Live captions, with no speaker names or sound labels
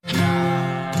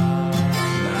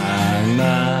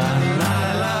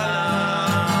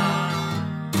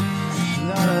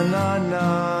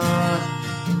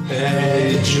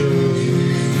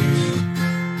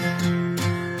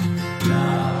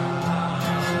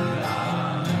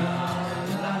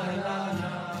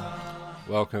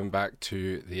welcome back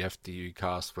to the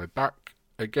FDUcast. We're back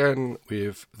again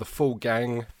with the full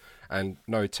gang and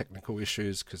no technical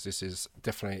issues because this is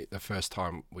definitely the first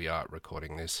time we are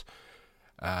recording this.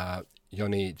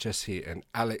 Yoni, Jesse and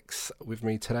Alex with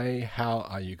me today. How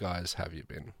are you guys? How have you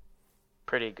been?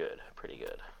 Pretty good.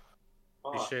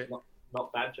 Oh,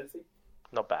 not bad, Jesse?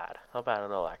 Not bad at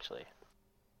all, actually.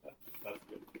 That's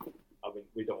good. I mean,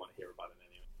 we don't want to hear about it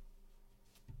anyway.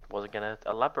 Wasn't going to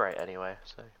elaborate anyway,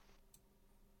 so...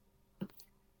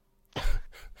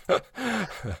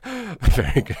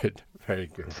 Very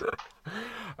good.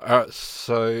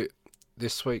 So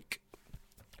this week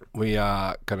we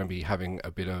are going to be having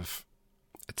a bit of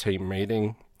a team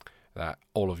meeting that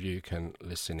all of you can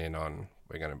listen in on.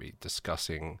 We're going to be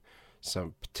discussing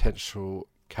some potential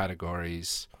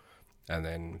categories and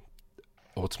then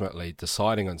ultimately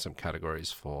deciding on some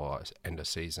categories for end of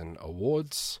season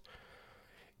awards.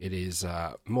 It is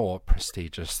more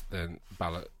prestigious than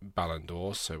Ballon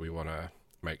d'Or, so we want to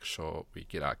make sure we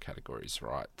get our categories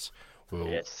right.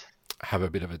 We'll have a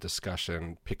bit of a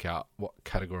discussion, pick out what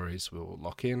categories we'll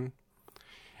lock in,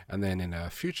 and then in a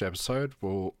future episode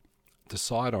we'll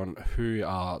decide on who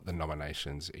are the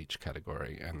nominations each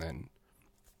category, and then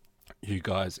you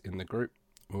guys in the group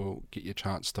will get your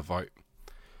chance to vote.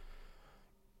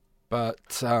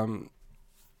 But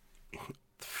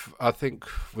I think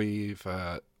we've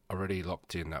already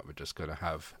locked in that we're just going to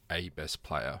have a best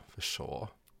player for sure.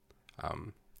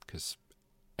 Because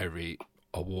every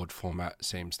award format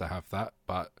seems to have that.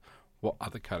 But what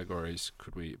other categories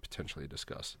could we potentially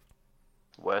discuss?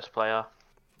 Worst player.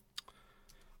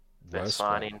 Best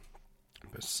signing.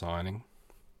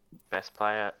 Best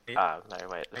player. No,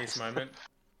 wait. Best moment.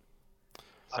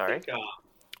 Sorry?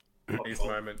 Best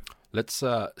moment. Let's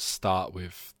start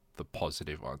with the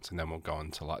positive ones, and then we'll go on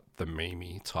to like the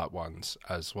meme type ones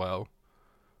as well.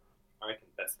 I reckon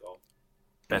best goal.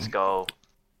 Best goal.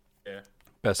 Yeah.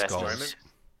 Best Best goals. moment.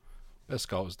 Best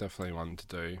goal is definitely one to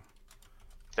do.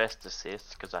 Best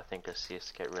assists, because I think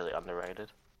assists get really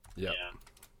underrated. Yep.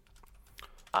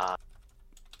 Yeah.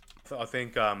 I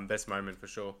think best moment for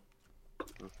sure.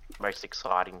 Most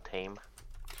exciting team.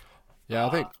 Yeah,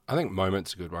 I think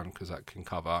moment's a good one because that can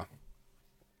cover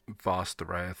vast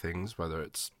array of things, whether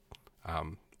it's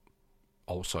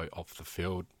also off the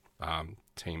field,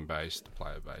 team based,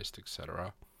 player based,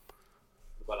 etc.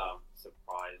 But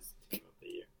surprise team of the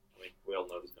year. I mean, we all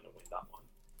know who's going to win that one,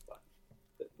 but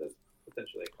there's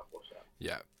potentially a couple of shots.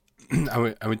 Yeah,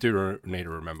 and we do need to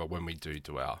remember when we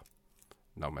do our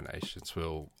nominations,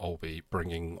 we'll all be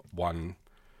bringing one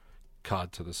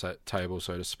card to the table,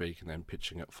 so to speak, and then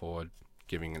pitching it forward,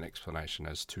 giving an explanation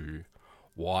as to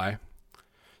why.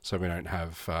 So we don't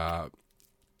have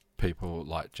people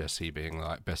like Jesse being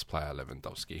like best player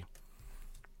Lewandowski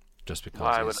just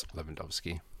because he's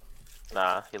Lewandowski.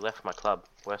 Nah, he left my club.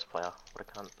 Worst player. What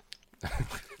a cunt.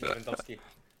 Lewandowski.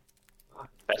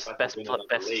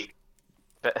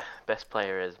 Best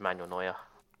player is Manuel Neuer.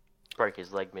 Broke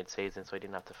his leg mid-season, so he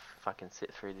didn't have to fucking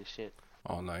sit through this shit.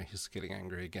 Oh no, he's getting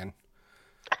angry again.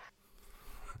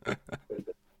 Be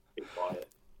quiet.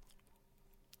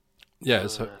 Yeah,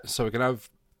 so we can have.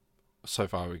 So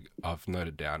far, I've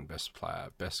noted down best player,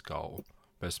 best goal,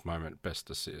 best moment, best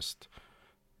assist.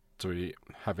 Do we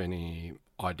have any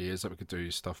ideas that we could do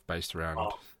stuff based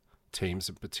around teams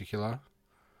in particular?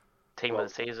 Team of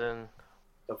the season.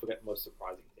 Don't forget most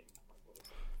surprising team.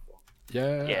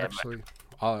 Yeah, actually,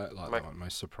 I like that one.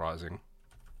 Most surprising.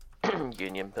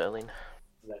 Union Berlin.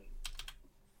 Then,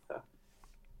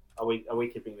 are we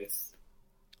keeping this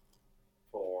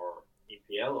for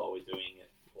EPL or are we doing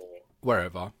it for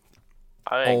Wherever.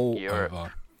 I think All Europe.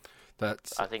 over.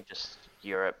 That's. I think just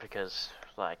Europe because,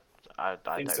 like, I I think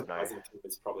don't know. surprising team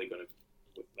is probably going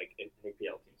to, like, an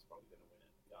EPL team's probably going to win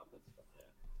it regardless. But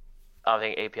yeah. I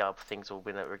think EPL things will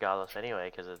win it regardless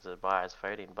anyway because it's a biased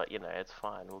voting. But it's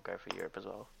fine. We'll go for Europe as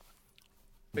well.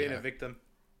 Being a victim.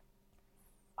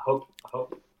 I hope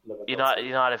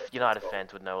Lewandowski- United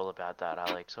fans would know all about that,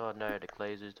 Alex. Oh no, the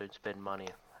Glazers don't spend money.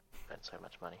 Spend so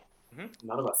much money.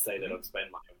 None of us say they don't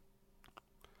spend money.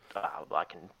 I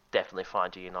can definitely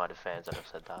find you United fans that have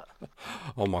said that.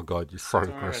 Oh my god, you're so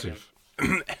aggressive.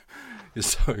 You're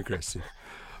so aggressive.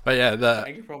 But yeah,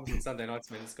 Making problems on Sunday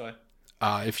nights, man, this guy.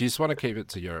 if you just want to keep it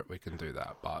to Europe, we can do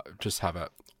that. But just have it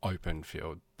open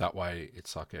field. That way,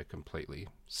 it's like a completely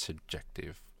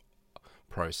subjective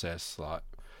process, like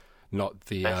not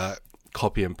the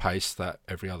copy and paste that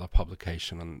every other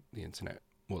publication on the internet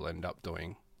will end up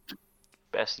doing.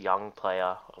 Best young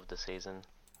player of the season.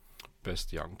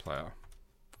 Best young player.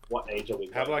 What age are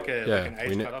we? Have like an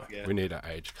age cutoff? Yeah. We need an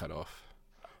age cutoff.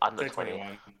 Under Say 20.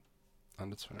 21.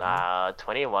 Under 21. Nah,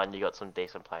 21. You got some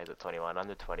decent players at 21.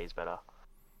 Under 20 is better.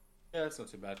 Yeah, that's not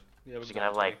too bad. Yeah, You can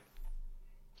have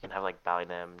like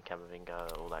Bellingham,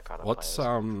 Camavinga, all that kind of What's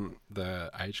players.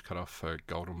 the age cutoff for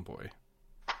Golden Boy?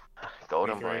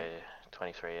 Golden 23. Boy,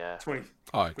 23. Yeah. 20,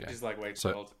 Oh, which okay. is like way too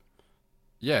So- old.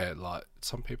 Yeah, like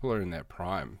some people are in their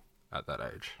prime at that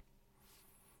age.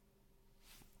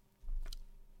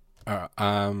 Alright,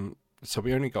 so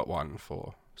we only got one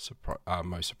for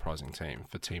most surprising team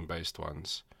for team-based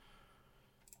ones.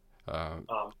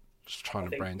 Just trying I to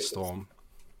think brainstorm.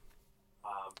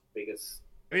 Biggest.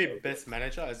 Maybe best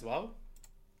manager as well.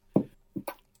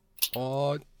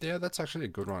 Oh, yeah, that's actually a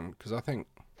good one because I think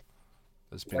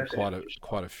there's been actually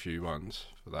quite a few ones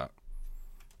for that.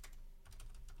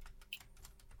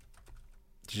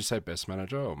 Did you say best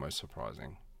manager or most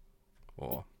surprising?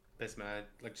 Or Best man,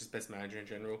 like just best manager in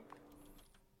general.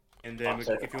 And then if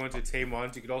you want to do team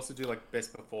ones, you could also do like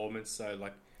best performance. So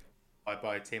like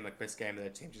by a team, like best game of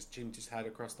that team just had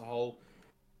across the whole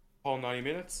 90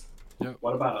 minutes.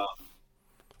 What about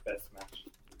best match?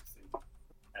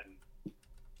 And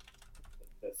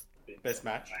Best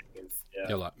match? Yeah,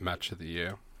 yeah, like match of the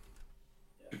year.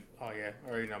 Oh yeah, I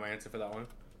already know my answer for that one.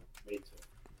 me too.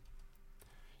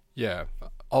 Yeah.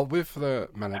 Oh, with the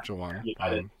manager one,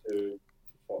 United to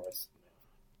Forest.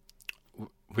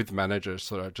 with manager,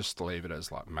 sort of just leave it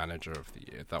as like manager of the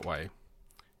year. That way,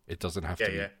 it doesn't have to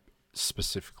be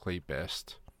specifically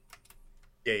best.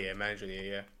 Yeah, manager of the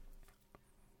year,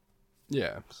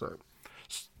 Yeah. So,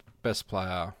 best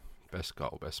player, best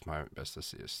goal, best moment, best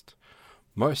assist,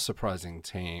 most surprising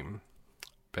team,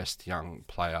 best young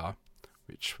player,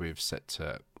 which we've set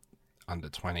to under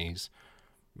 20s.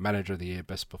 Manager of the year,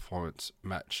 best performance,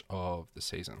 match of the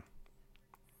season.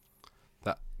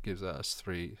 That gives us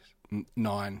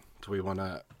 9. Do we want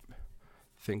to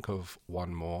think of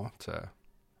one more to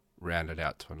round it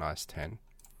out to a nice 10?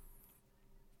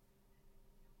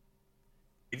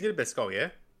 You did a best goal, yeah?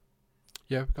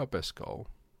 Yeah, we got best goal.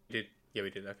 You did. Yeah, we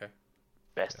did. Okay.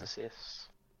 Best assists.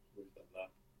 We've done that.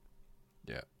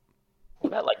 Yeah. What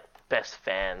about like best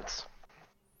fans?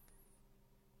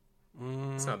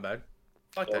 It's not bad.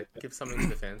 I like that. Give something to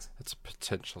the fans. That's a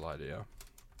potential idea.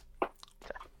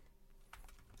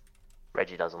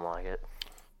 Reggie doesn't like it.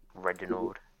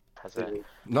 Reginald has it.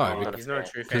 No, He's not a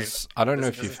true fan. because I don't know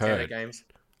if you've Doesn't stand heard. at games.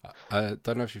 I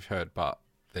don't know if you've heard, but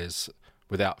there's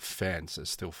without fans, there's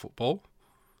still football.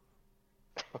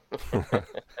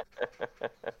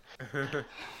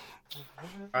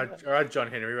 All right, John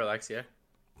Henry, relax, yeah?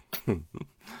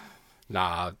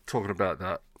 Nah, talking about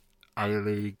that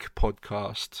A-League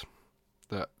podcast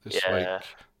that this Yeah.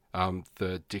 week,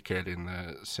 the dickhead in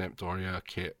the Sampdoria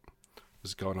kit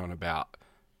was going on about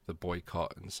the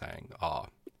boycott and saying, "Oh,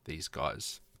 these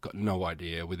guys got no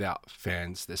idea. Without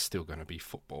fans, there's still going to be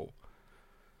football."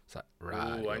 It's like,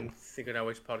 right? Ooh, I think I know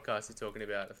which podcast you're talking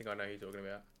about. I think I know who you're talking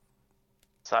about.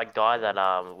 It's that guy that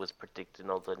was predicting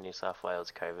all the New South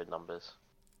Wales COVID numbers.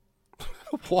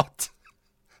 What?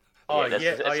 Oh, It's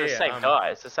yeah. the same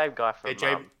guy. It's the same guy from.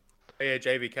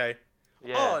 JBK.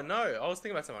 Yeah. Oh, no. I was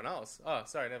thinking about someone else. Oh,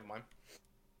 sorry. Never mind.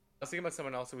 I was thinking about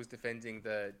someone else who was defending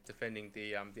the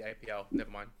APL. Never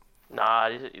mind. Nah,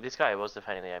 this guy was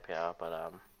defending the APR,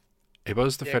 but He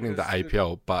was defending the 'cause-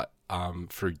 APL, but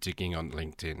through digging on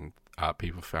LinkedIn,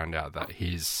 people found out that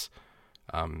his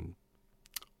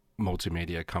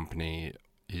multimedia company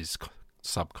is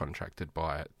subcontracted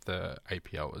by the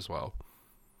APL as well.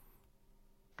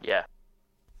 yeah.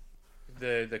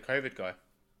 The COVID guy.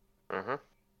 Mhm.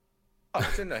 Oh, I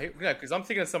didn't know. No, because I'm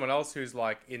thinking of someone else who's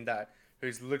like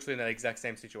who's literally in that exact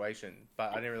same situation,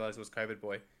 but I didn't realize it was COVID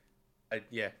boy.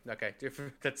 Yeah, okay,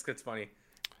 different. That's funny.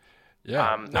 Yeah,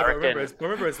 I No, reckon.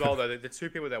 remember as well though, the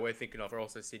two people that we're thinking of are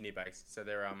also Sydney based, so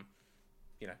they're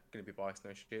going to be biased,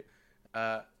 no shit.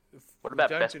 What about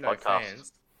best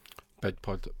podcast?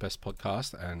 best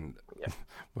podcast, and Yeah.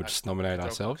 we'll just nominate They're all-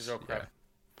 ourselves. they're all crap.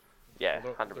 Yeah,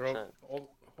 They're 100%.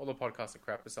 all the podcasts are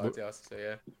crap besides ours, so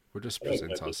yeah. We'll just I don't know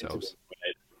present if we need to ourselves.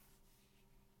 nominate.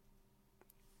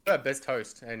 What about best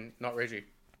host and not Reggie?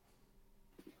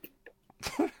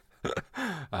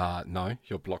 No,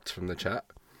 you're blocked from the chat.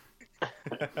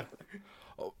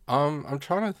 I'm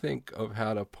trying to think of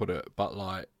how to put it, but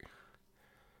like,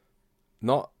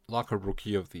 not like a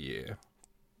rookie of the year,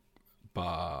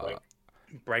 but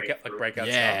breakout yes,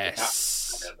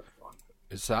 Yeah, that's one.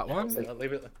 is that one? stuff.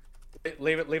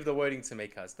 Leave the wording to me,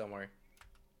 cuz don't worry.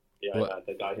 Yeah, What?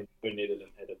 the guy who needed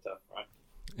an editor,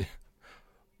 right?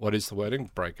 What is the wording?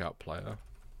 Breakout player.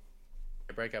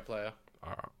 A breakout player.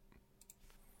 Alright.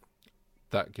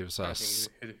 That gives us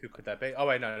Who could that be? Oh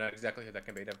wait, no, exactly who that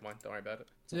can be. Never mind. Don't worry about it.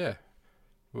 yeah.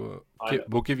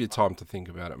 We'll give you time to think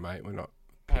about it, mate. We're not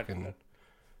picking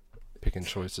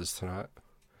choices tonight.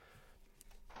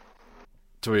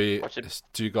 Do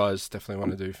you guys definitely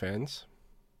want to do fans?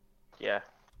 Yeah.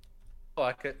 I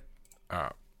like it. All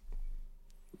right.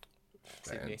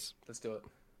 Sydney. Fans. Let's do it.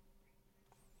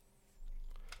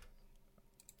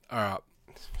 All right.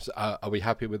 So, are we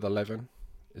happy with 11?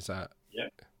 Is that... Yeah.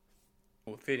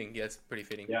 Well, fitting. Yeah, it's pretty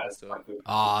fitting. Yeah, Let's it's do quite it.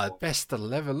 good. Best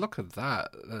 11. Look at that.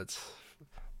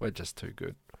 We're just too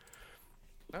good.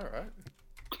 All right.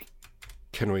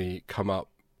 Can we come up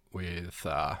with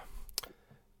the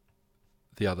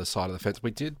other side of the fence?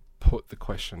 We did put the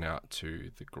question out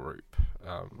to the group.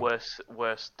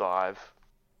 Worst dive.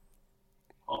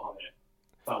 Oh,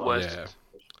 yeah. Worst. Yeah.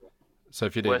 So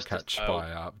if you didn't Worst catch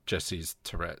by Jesse's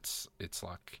Tourette's, it's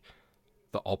like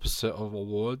the opposite of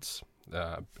awards.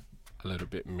 A little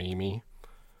bit memey.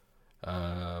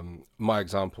 My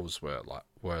examples were like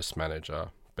worst manager,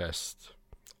 best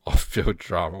off-field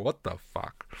drama. What the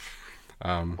fuck?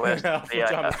 Worst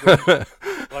VAR.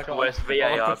 Worst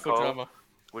VAR call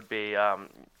would be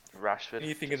Rashford.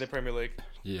 Anything in the Premier League?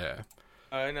 Yeah.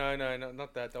 Oh no,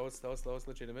 not that. That was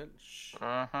legitimate. Shh.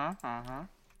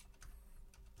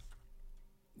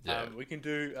 Yeah. We can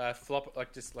do flop,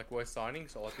 just worst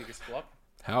signings or biggest flop.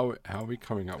 How are we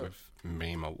coming up with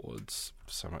meme awards?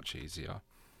 So much easier.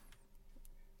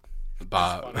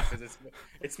 But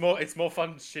it's more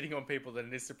fun shitting on people than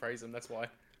it is to praise them. That's why.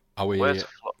 Are we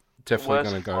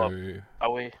definitely going to go?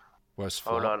 Are we? Worst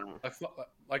flop. Hold on.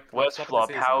 Worst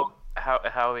flop. How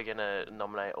are we gonna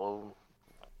nominate all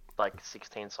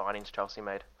 16 signings Chelsea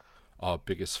made? Oh,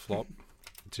 biggest flop.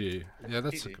 Yeah,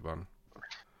 that's a good one.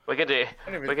 We can do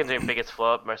biggest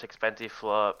flop, most expensive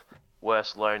flop,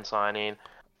 worst loan signing.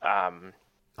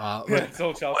 It's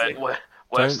all Chelsea.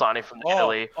 Worst signing from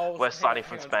Italy, worst signing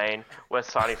from Spain,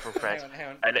 worst signing from France,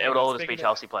 and it would all just be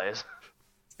Chelsea players.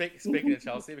 Speaking of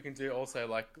Chelsea, we can do also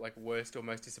like worst or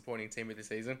most disappointing team of the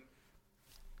season.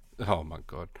 Oh my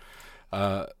god.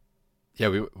 Yeah,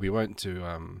 we won't do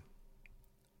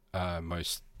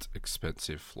most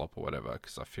expensive flop or whatever,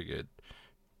 because I figured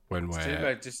when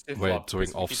we're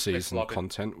doing off-season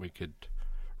content, we could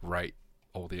rate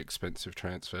all the expensive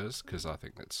transfers, because I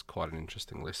think that's quite an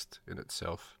interesting list in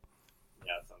itself.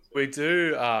 Yeah, that sounds good. We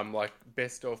do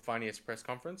best or funniest press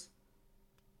conference.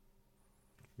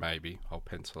 Maybe I'll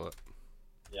pencil it.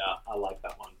 Yeah, I like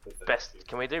that one. Best.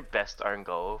 Can we do best own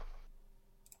goal?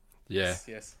 Yeah.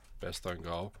 Yes. Best own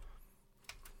goal.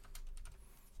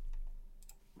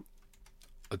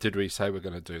 Did we say we're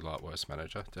going to do worst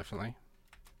manager? Definitely.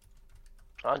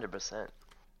 100%.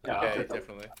 Yeah, Okay,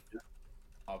 definitely.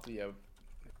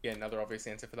 Yeah, another obvious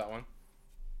answer for that one.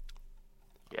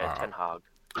 Yeah, Ten Hag.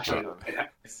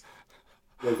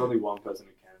 There's only one person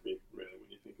who can be, really, when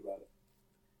you think about it.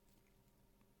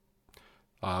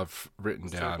 I've written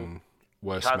down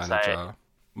worst can't manager,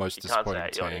 most You can't say disappointing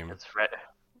it, Yoni, team. 'cause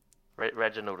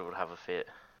Reginald would have a fit.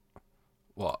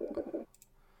 What?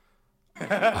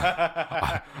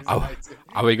 Are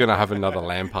we going to have another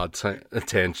Lampard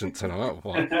tangent tonight? Or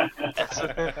what?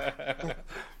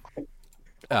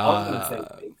 I was going to say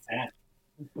Big Sam.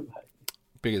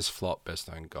 Biggest flop, best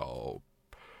own goal,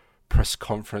 press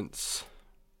conference.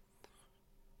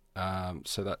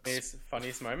 So that's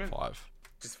funniest moment. 5.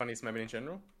 Just funniest moment in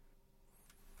general.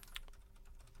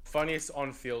 Funniest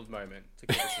on-field moment, to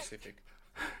get specific.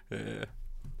 Yeah.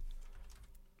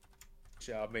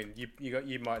 Yeah, I mean,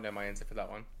 you might know my answer for that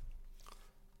one.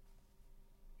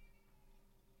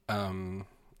 I'm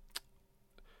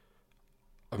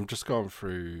just going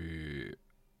through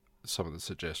some of the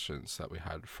suggestions that we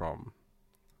had from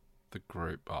the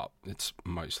group. It's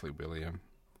mostly William.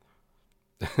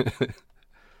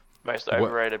 Most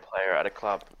overrated player at a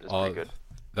club is pretty good.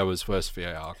 That was worst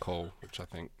VAR call, which I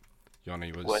think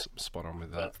Yoni was spot on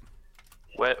with that.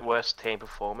 Worst team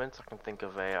performance. I can think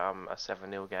of a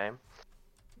 7-0 game.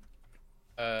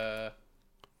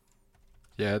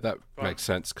 Yeah, that makes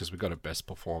sense because we got a best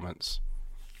performance.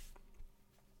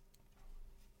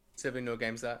 7-0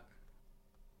 games that.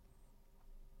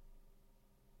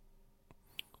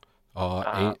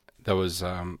 There was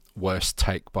worst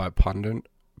take by pundit.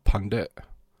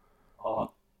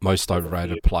 Most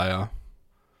overrated player.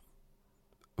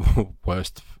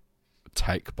 Worst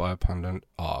take by a pundit.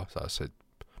 So I said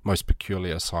most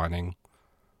peculiar signing.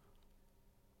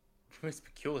 Most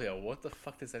peculiar? What the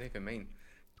fuck does that even mean?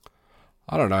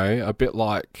 I don't know. A bit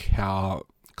like how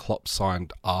Klopp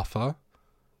signed Arthur,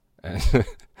 and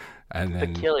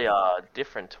then Peculiar,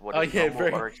 different to what is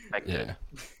normal or expected.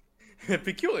 Yeah.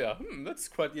 Peculiar. That's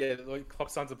quite like Klopp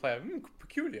signs a player.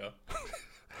 Peculiar.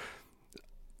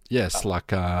 Yes,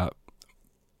 like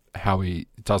how he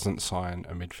doesn't sign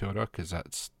a midfielder, because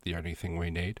that's the only thing we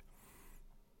need.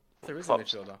 There is a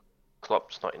midfielder.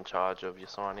 Klopp's not in charge of your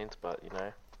signings, but you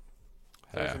know.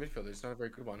 There's a midfielder. It's not a very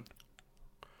good one.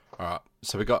 All right,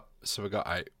 so we got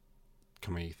 8.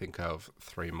 Can we think of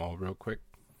 3 more real quick,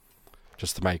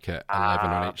 just to make it 11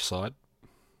 on each side?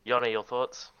 Yoni, your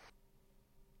thoughts?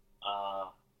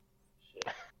 Shit.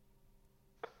 I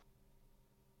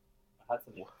had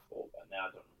something before, but now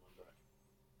I don't remember it.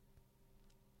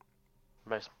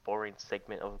 Most boring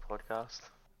segment of the podcast.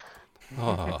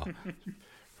 Oh,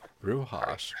 real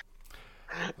harsh.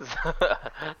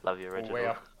 Love you, Reginald.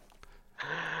 Wow.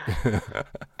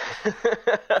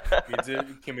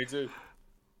 Can we do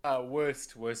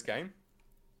worst game?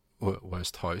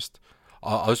 Worst host.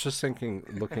 I was just thinking,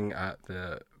 looking at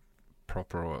the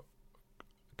proper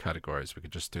categories, we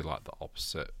could just do like the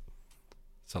opposite.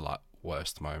 So like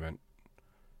worst moment.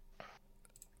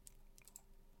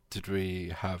 Did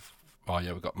we have? Oh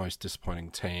yeah, we got most disappointing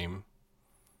team.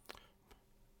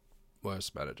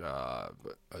 Worst manager,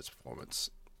 worst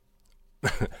performance.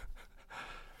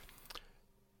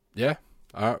 Yeah.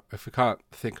 All right. If we can't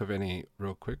think of any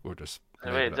real quick, we'll just.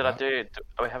 Wait,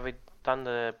 have we done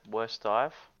the worst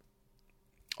dive?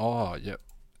 Oh, yep.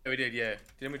 We did, yeah.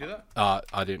 Didn't we do that?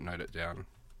 I didn't note it down.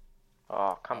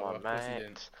 Oh, come on,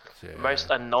 mate. Yeah.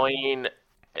 Most annoying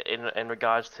in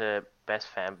regards to best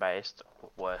fan base,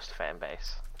 worst fan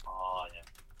base. Oh, yeah.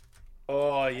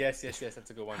 Oh, yes. That's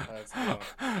a good one. That's a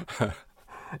good one.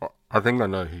 I think I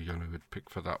know who Yoni would pick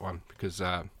for that one, because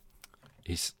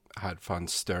he's had fun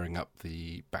stirring up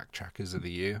the backtrackers of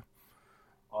the year.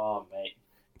 Oh, mate.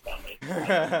 Damn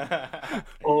it.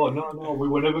 Oh, no, we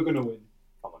were never going to win.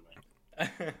 Come on,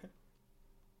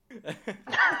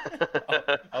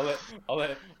 mate.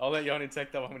 I'll let Yoni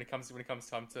take that one when it comes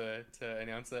time to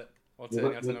announce it or to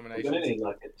announce the nominations. We're going to need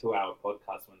like a 2-hour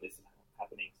podcast when this is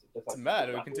happening. So it's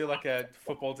mad. We can do like a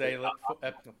football day.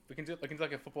 We can do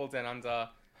like a football down under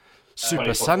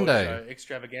Super Sunday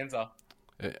extravaganza.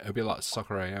 It'll be like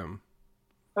Soccer AM.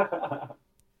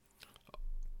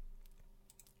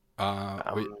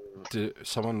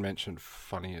 Someone mentioned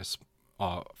funniest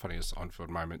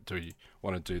on-field moment. Do you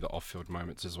want to do the off-field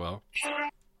moments as well?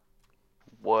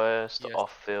 Worst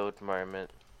off-field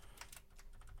moment.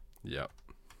 Yep.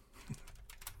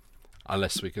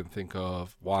 Unless we can think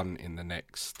of one in the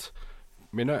next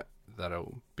minute,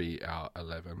 that'll be our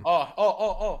 11.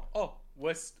 Oh.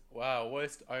 Worst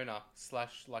owner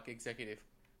 / like executive.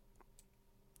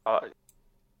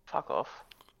 Fuck off.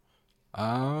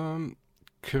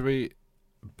 Could we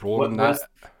broaden that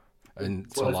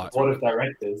into like board of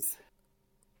directors?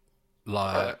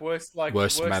 Worst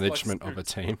management of a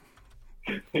team.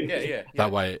 Yeah.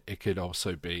 That way, it could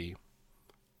also be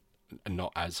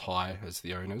not as high as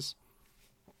the owners.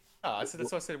 So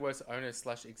that's why I said worst owners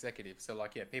 / executive. So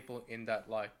like, yeah, people in that,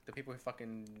 like the people who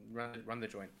fucking run the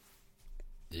joint.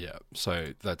 Yeah,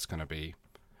 so that's going to be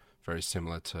very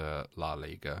similar to La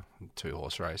Liga,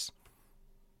 2-horse race.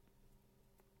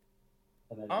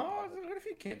 What if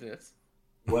you can't do this?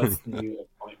 Worst new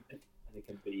appointment, and it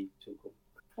can be Tuchel.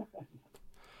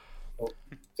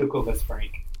 Tuchel vs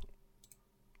Frank.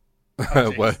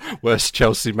 Worst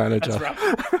Chelsea manager.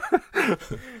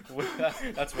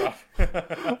 That's rough.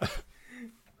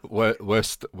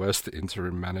 Worst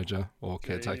interim manager or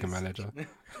caretaker manager.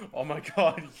 Oh my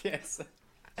god, yes.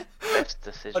 Best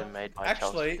decision made by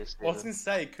Chelsea this season. I was going to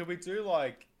say, could we do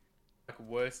like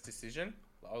worst decision?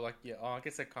 Or like, I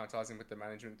guess that kind of ties in with the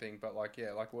management thing, but like,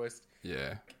 like worst.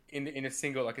 Yeah. In a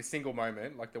single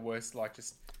moment, like the worst, like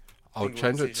just. I'll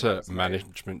change it to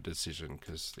management decision,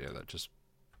 because that just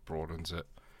broadens it.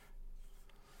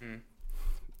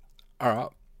 All right.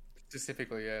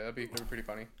 Specifically, that'd be pretty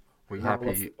funny. We happy?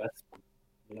 What's the best one?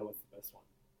 You know what's the best one?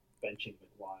 Benching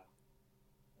Maguire.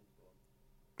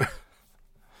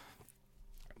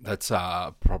 That's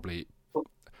probably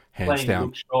hands playing down.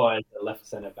 Luke Shaw as a left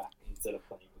centre back instead of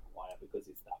playing Maguire because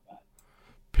it's that bad.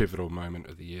 Pivotal moment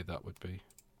of the year, that would be.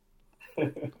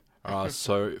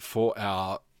 So for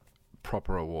our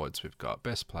proper awards, we've got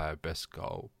best player, best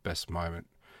goal, best moment,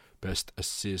 best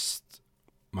assist,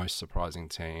 most surprising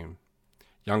team,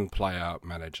 young player,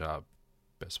 manager,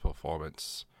 best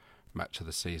performance, match of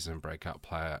the season, breakout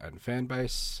player, and fan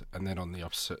base. And then on the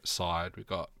opposite side, we've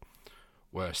got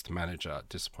worst manager,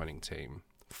 disappointing team,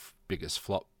 biggest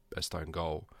flop, best own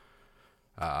goal,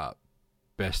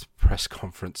 best press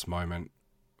conference moment,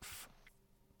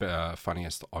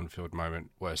 funniest on-field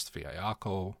moment, worst VAR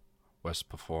call, worst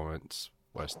performance,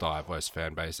 worst dive, worst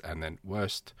fan base, and then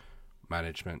worst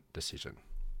management decision.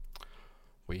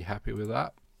 We happy with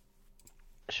that?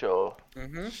 Sure.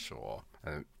 Sure.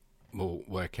 And we'll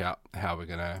work out how we're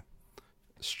going to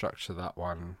structure that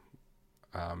one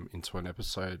into an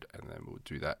episode, and then we'll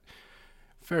do that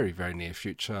very, very near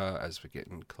future as we're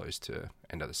getting close to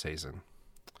end of the season.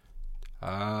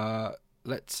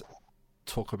 Let's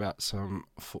talk about some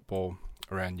football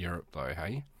around Europe, though,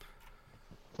 hey?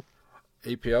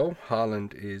 EPL,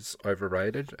 Haaland is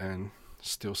overrated and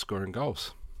still scoring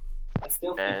goals. I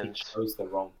still think he chose the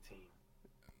wrong team.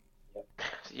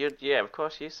 Yep. Yeah, of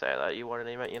course you say that. You wanted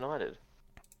him at United.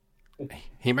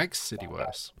 He makes City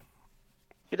worse.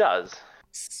 He does.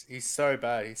 He's so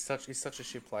bad. He's such a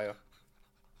shit player.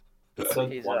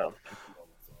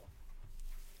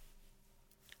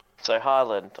 So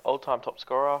Haaland, all-time top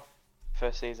scorer,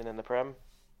 first season in the Prem.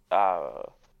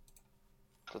 Does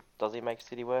he make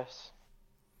City worse?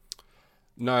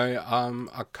 No,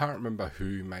 I can't remember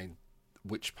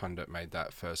which pundit made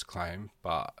that first claim,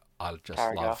 but I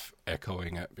just love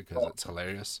echoing it because it's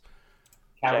hilarious.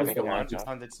 A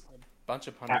bunch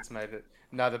of pundits made it.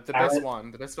 No, the best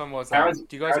one was. Do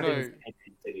you guys know?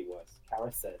 City worse.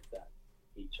 Kara said that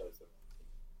he chose the wrong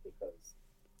team because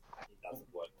it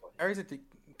doesn't work for him.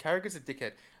 Carragher's a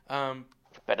dickhead.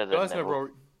 Better than you guys know Neville.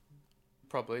 Rory?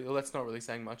 Probably. Well, that's not really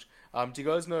saying much. Do you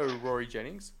guys know Rory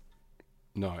Jennings?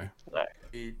 No.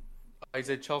 He's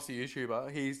a Chelsea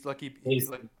YouTuber. He's not going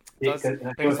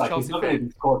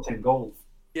to score 10 goals.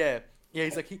 Yeah,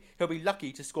 he's like, he'll be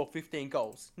lucky to score 15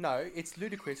 goals. No, it's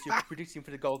ludicrous. You're predicting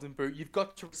for the Golden Boot. You've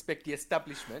got to respect the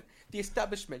establishment. The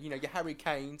establishment, your Harry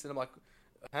Kanes, and I'm like,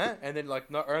 huh? And then,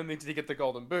 not only did he get the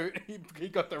Golden Boot, he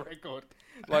got the record.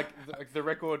 The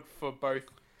record for both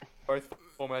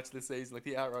formats of the season,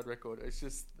 the outright record. It's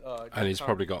just... and he's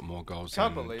probably got more goals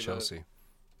than Chelsea.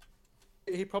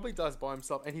 He probably does by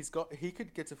himself, and he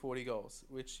could get to 40 goals,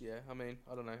 which, I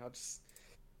don't know. So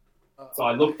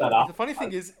I looked that up. The funny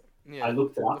thing is... Yeah. I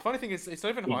looked it up. The funny thing is, it's not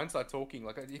even hindsight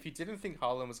talking. If you didn't think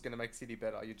Haaland was going to make City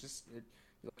better,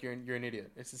 you're an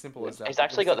idiot. It's as simple as that. He's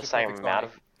actually got the same amount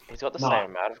of. He's got the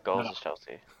same amount of goals as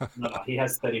Chelsea. No, he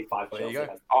has 35. There you go.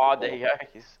 There you go.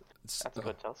 That's a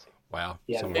good Chelsea. Wow.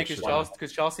 Yeah,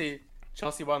 because Chelsea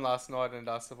won last night and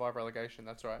survived relegation.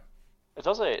 That's right. It's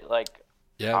also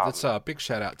that's a big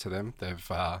shout out to them.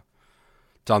 They've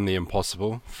done the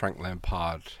impossible. Frank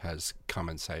Lampard has come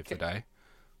and saved the day.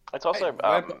 It's also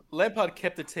Lampard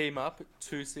kept the team up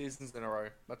 2 seasons in a row.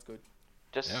 That's good.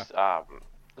 It's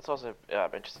also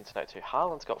interesting to note too.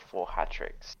 Haaland's got 4 hat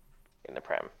tricks in the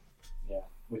Prem. Yeah,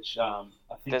 which I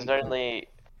think there's only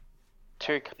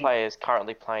 2 players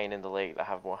currently playing in the league that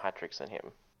have more hat tricks than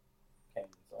him.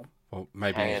 Well,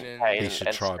 maybe he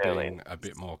should try being a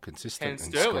bit more consistent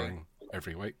and scoring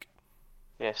every week.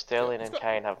 Yeah, Sterling and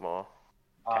Kane have more.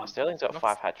 Sterling's got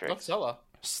 5 hat tricks. Not Salah.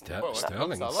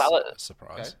 Sterling's a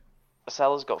surprise. Okay.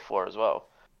 Salah's got 4 as well.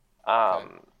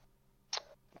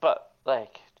 But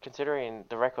considering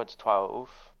the record's 12,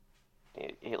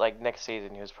 he next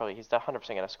season he's 100%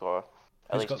 going to score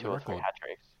at least 2 or 3 hat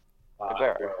tricks.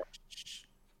 Aguero.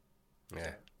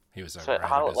 Yeah, he was so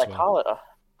overrated as well.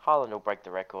 Haaland will break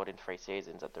the record in 3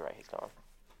 seasons at the rate he's gone.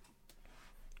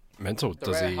 Mental.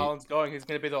 The rate Haaland's going, he's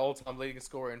going to be the all-time leading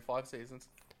scorer in 5 seasons.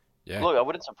 Yeah. Look, it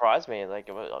wouldn't surprise me.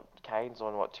 Kane's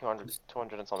on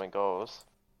 200 and something goals.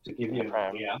 To give you an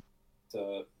idea,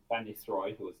 so Van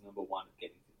Nistelrooy, who was number 1 at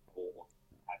getting to 4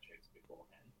 hat tricks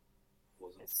beforehand,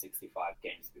 was on 65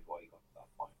 games before he got to that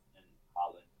point, and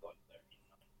Haaland got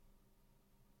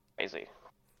 39.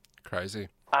 Crazy.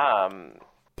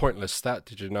 Pointless stat.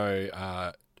 Did you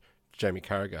know Jamie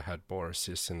Carragher had more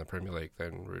assists in the Premier League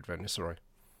than Ruud van Nistelrooy?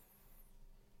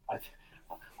 I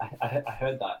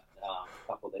heard that a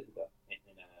couple of days ago in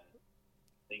a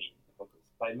thingy.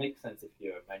 But it makes sense if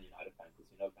you're a Man United fan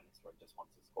because Van Nistelrooy just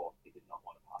wants to score. He did not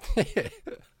want to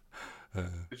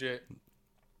pass. Legit.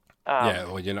 Yeah,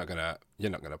 well, you're not gonna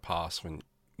pass when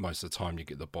most of the time you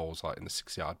get the balls in the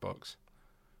 6-yard box.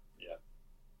 Yeah.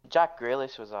 Jack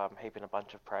Grealish was heaping a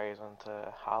bunch of praise onto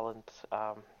Haaland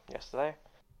yesterday,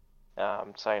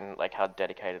 saying how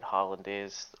dedicated Haaland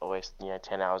is. Always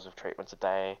 10 hours of treatments a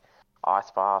day, ice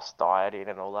baths, dieting,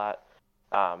 and all that.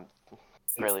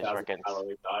 Grealish reckons.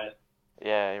 Diet.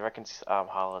 Yeah, he reckons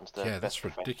Haaland's the best. That's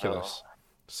ridiculous.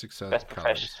 6,000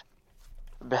 calories.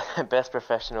 Best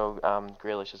professional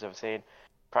Grealish has ever seen.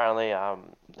 Apparently,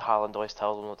 Haaland always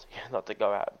tells him not to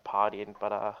go out partying,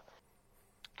 but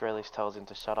Grealish tells him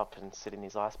to shut up and sit in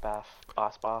his ice bath.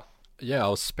 Yeah, I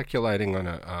was speculating on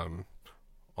it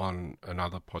on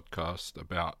another podcast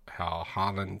about how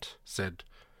Haaland said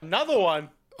another one.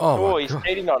 Oh, he's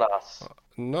cheating on us.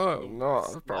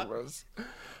 No, I promise.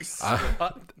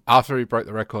 After he broke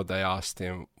the record, they asked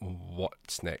him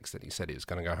what's next, and he said he was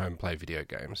going to go home and play video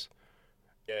games.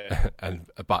 Yeah,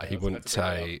 but he wouldn't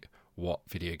say what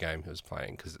video game he was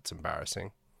playing because it's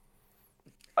embarrassing.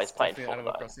 He's playing Definitely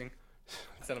Animal Fortnite. Crossing.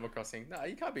 It's Animal Crossing. No,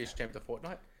 you can't be ashamed of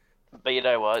Fortnite. But you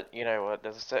know what?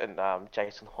 There's a certain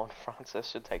Jason Horn-Francis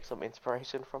should take some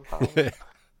inspiration from Haaland.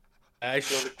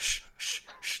 Shh.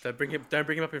 Don't bring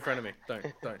him up in front of me.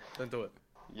 Don't do it.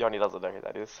 Yoni doesn't know who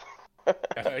that is.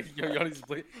 Yoni's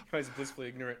blissfully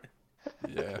ignorant.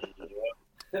 Yeah.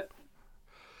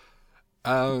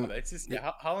 It's just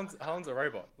Haaland's a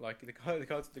robot. Like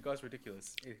the guy's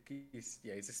ridiculous. He's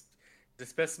just a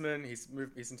specimen. His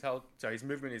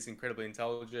movement is incredibly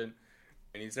intelligent,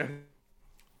 and he's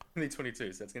only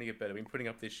 22, so it's gonna get better. We've been putting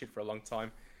up this shit for a long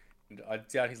time, and I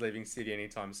doubt he's leaving City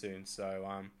anytime soon.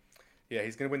 So yeah,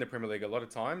 he's gonna win the Premier League a lot of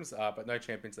times, but no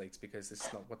Champions Leagues because this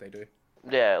is not what they do.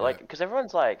 Yeah, because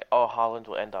everyone's like, oh, Haaland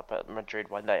will end up at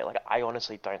Madrid one day. Like, I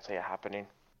honestly don't see it happening.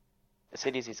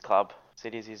 City's his club.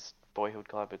 City's his boyhood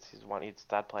club. It's his one. His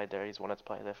dad played there. He's wanted to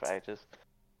play there for ages.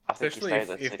 I think he stays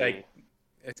at City.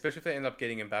 Especially if they end up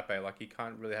getting Mbappe, like you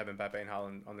can't really have Mbappe and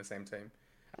Haaland on the same team.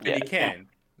 Yeah. You can.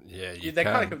 Yeah,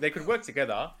 They could work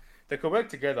together.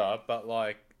 But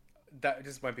like that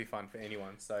just won't be fun for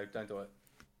anyone. So don't do it.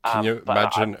 Can you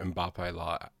imagine Mbappe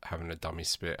like having a dummy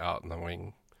spit out in the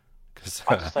wing because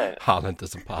Haaland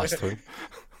doesn't pass to him?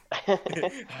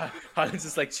 Haaland's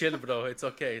just like, chill, bro. It's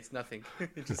okay. It's nothing.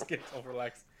 Just get all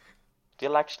relaxed. Do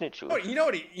you like Schnitzel? Oh, you know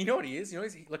what he is.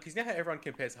 He's now how everyone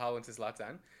compares Haaland to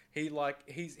Zlatan.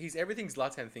 He's everything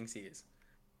Zlatan thinks he is.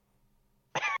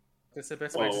 That's the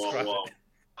best way to describe it.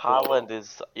 Haaland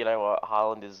is,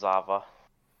 Haaland is Zava.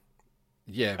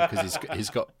 Yeah, because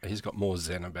he's got more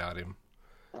zen about him.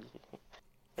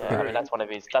 Yeah, I mean that's one of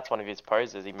his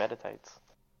poses. He meditates.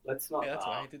 Let's not. Yeah, that's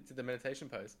why he did the meditation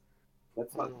pose.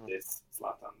 Let's not diss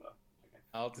Zlatan though. Okay.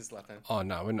 I'll diss Zlatan. Oh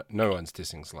no, no one's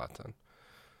dissing Zlatan.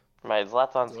 Mate,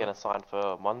 Zlatan's gonna sign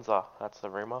for Monza. That's the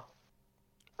rumor.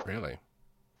 Really?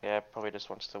 Yeah, probably just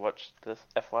wants to watch the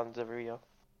F1s every year.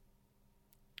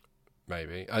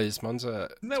 Maybe. Is Monza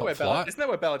Isn't that where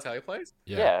Balotelli plays?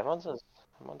 Yeah, Monza's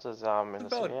in the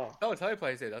Serie A. Balotelli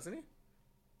plays there, doesn't he?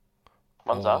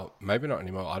 Monza. Or maybe not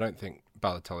anymore. I don't think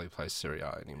Balotelli plays Serie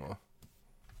A anymore.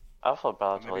 I thought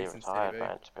Maybe Balotelli it's in retired, Serie B.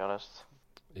 mate. To be honest.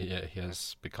 Yeah, he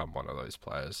has become one of those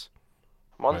players.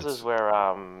 Monza's where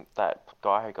that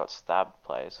guy who got stabbed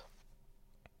plays.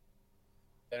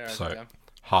 So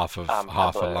half of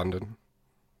London.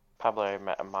 Pablo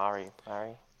Mari.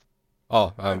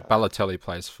 Oh, Balotelli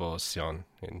plays for Sion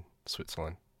in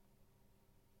Switzerland.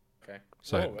 Okay.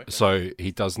 So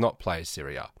he does not play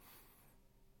Serie A.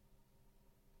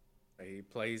 He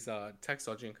plays tax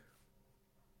dodging.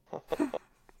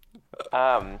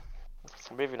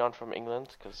 So moving on from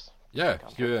England, because Yeah,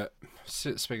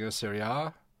 speaking of Serie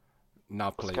A,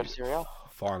 Napoli let's go to Serie A.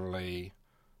 finally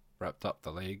wrapped up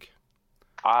the league.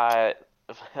 I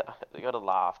got to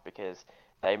laugh because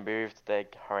they moved their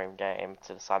home game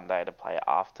to Sunday to play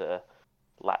after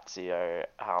Lazio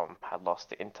had lost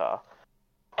to Inter,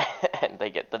 and they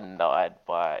get denied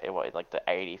by the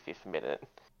 85th minute,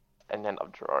 and end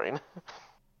up drawing.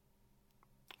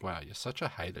 Wow, you're such a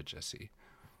hater, Jesse.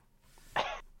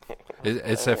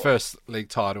 It's their first league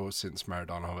title since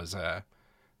Maradona was there,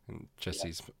 and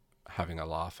Jesse's having a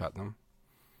laugh at them.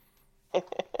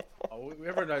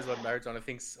 Everyone knows what Maradona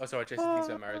thinks. Oh, sorry, Jesse thinks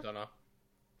about Maradona.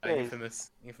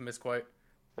 Infamous quote.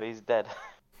 But he's dead.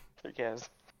 Who cares?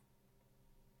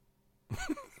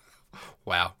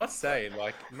 Wow. Let's say,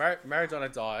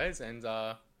 Maradona dies, and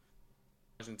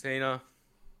Argentina,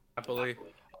 Napoli. It's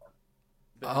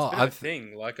a bit of a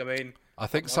thing. I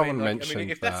think someone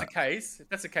mentioned if that's the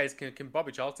case, can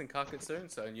Bobby Charlton cuck it soon?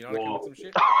 So United can win some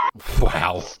shit.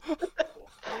 Wow.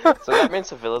 So that means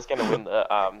Sevilla's going to win the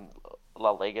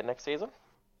La Liga next season?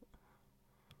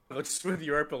 They'll just win the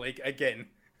Europa League again.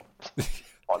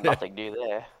 Oh, nothing new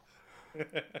there.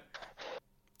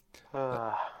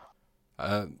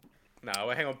 No,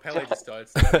 hang on. Pele just died.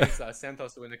 So that means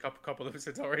Santos will win a couple of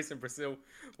Libertadores in Brazil.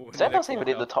 Is that not even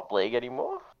in the top league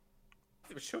anymore?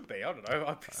 It should be. I don't know.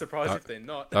 I'd be surprised if they're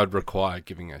not. That would require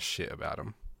giving a shit about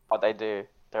them. Oh, they do.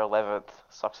 They're 11th.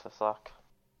 Sucks to suck.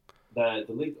 The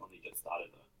league only just started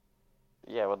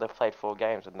though. Yeah, well, they've played 4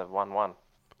 games and they've won 1.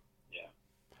 Yeah.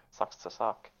 Sucks to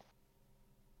suck.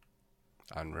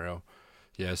 Unreal.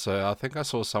 Yeah, so I think I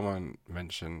saw someone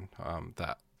mention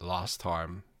that last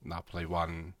time Napoli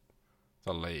won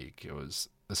the league, it was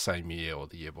the same year or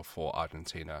the year before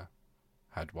Argentina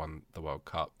had won the World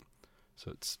Cup. So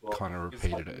it's kind of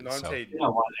repeated itself.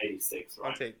 186, right?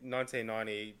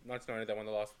 1990, they won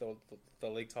the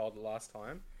league title the last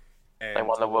time. And They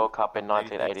won the World Cup in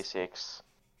 1986.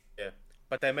 Yeah.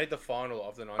 But they made the final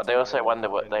of the 19. But they also won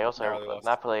narrowly lost.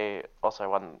 Napoli also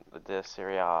won the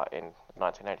Serie A in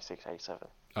 1986-87.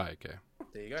 Oh, okay.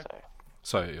 There you go.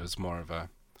 So it was more of a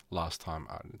last time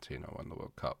Argentina won the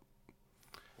World Cup,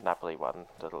 Napoli won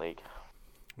the league.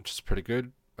 which is pretty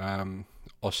good.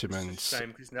 Osimhen's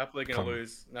Shame because Napoli are going to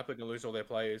lose. Napoli going to lose all their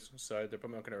players, so they're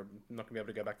probably not going to be able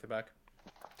to go back to back.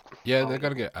 yeah, they're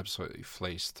going to get absolutely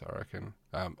fleeced, I reckon.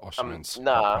 Osimhen's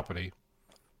nah. property.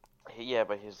 Yeah,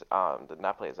 but his the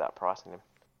Napoli is outpricing him.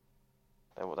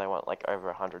 They want like over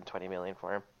 120 million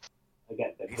for him.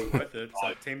 Again, He's worth it.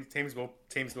 So teams will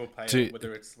pay it,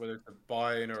 whether it's a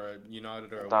Bayern or a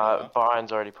United or a whatever.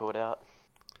 Bayern's already pulled out.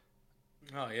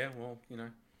 Oh yeah, well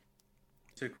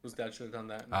Tuchel's dad should have done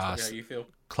that. That's how you feel.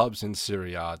 Clubs in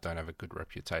Serie A don't have a good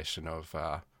reputation of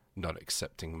not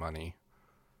accepting money.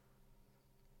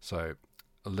 So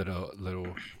a little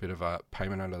bit of a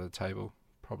payment under the table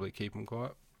probably keep them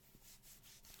quiet.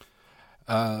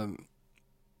 Okay.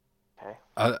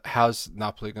 How's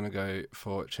Napoli going to go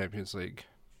for Champions League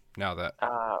now that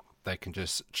they can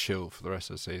just chill for the rest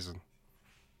of the season?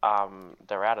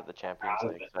 They're out of the Champions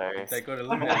League, so They got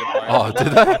eliminated by... Oh, did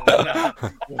they?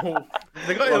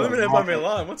 They got eliminated by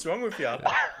Milan. What's wrong with you?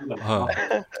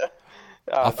 I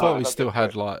thought we still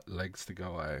had like legs to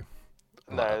go away.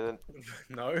 No,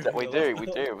 we do.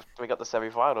 We got the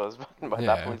semi-finals, but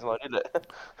Napoli's not in it.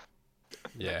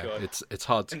 Yeah, God. it's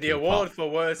hard to And keep the award up. for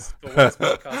worst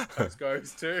podcast host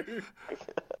goes to...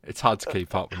 It's hard to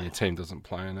keep up when your team doesn't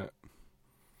play in it.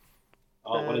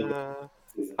 Oh, what is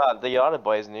it? The United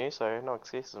boys knew, so no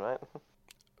excuses, mate.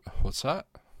 What's that?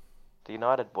 The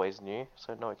United boys knew,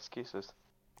 so no excuses.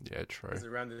 Yeah, true. Is it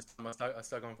around this time? I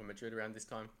start going for Madrid around this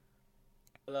time.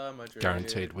 Hello, Madrid.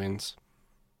 Guaranteed wins.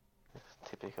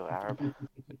 Typical Arab.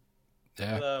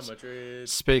 Yeah. Hello, Madrid.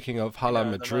 Speaking of Hala Yeah,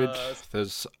 Madrid, Hamas.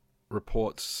 there's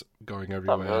reports going Some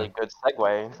everywhere. really good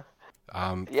segue.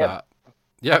 That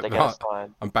yeah, They get us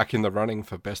signed. I'm back in the running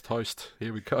for best host.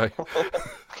 Here we go.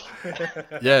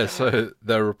 Yeah, so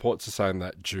the reports are saying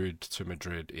that Jude to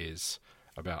Madrid is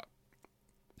about,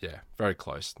 very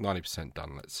close. 90%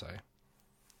 done, let's say.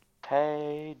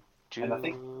 Hey, Jude.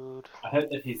 And I heard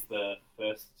that he's the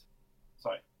first.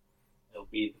 Sorry, he'll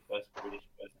be the first British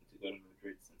person to go to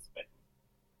Madrid since Beckham.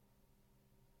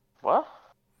 What?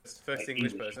 First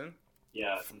English person.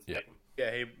 Yeah, since Yeah.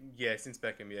 Beckham. Yeah, since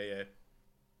Beckham, yeah.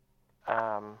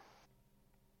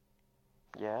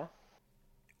 Yeah.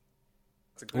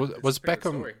 Was pretty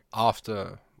good Beckham story.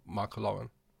 after Michael Owen?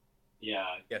 Yeah.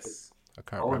 Yes. I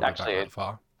can't Oh, remember actually, that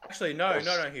far. Actually, no,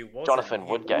 he wasn't. Jonathan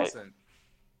He Woodgate. wasn't.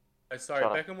 Oh, sorry,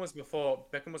 Beckham was before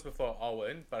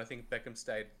Owen, but I think Beckham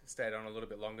stayed on a little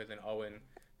bit longer than Owen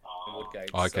and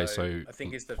Woodgate. Oh, okay, so I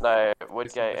think it's the No,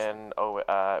 Woodgate and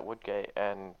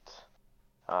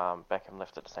Beckham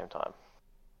left at the same time.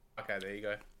 Okay, there you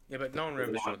go. Yeah, but no one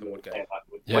remembers Jonathan Woodgate.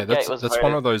 Yeah, Woodgate was that's voted-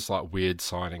 one of those like weird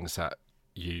signings that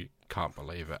you can't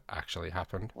believe it actually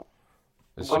happened.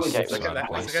 It's Woodgate just was so out of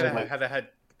like- place. Look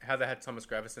at how they had Thomas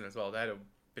Gravison as well. They had a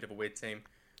bit of a weird team.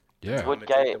 Yeah,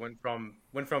 Woodgate- They went from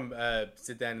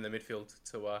Zidane in the midfield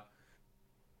to I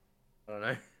don't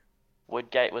know.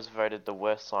 Woodgate was voted the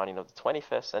worst signing of the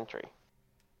 21st century.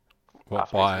 what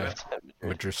after by his first Madrid.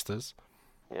 Madristas?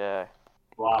 Yeah.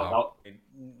 Wow, No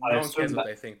I one assume cares what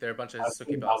that- they think. They're a bunch of I sucky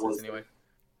assume that bastards was anyway.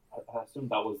 I assume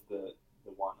that was the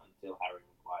one until Harry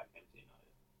Maguire came to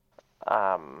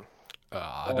United.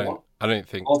 I don't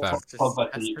think Oh, that. Just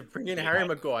bring in Harry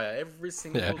Maguire every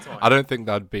single Yeah, time. I don't think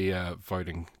that'd be a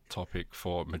voting topic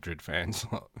for Madrid fans.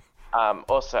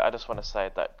 Also, I just want to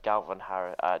say that Gavin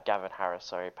Harris,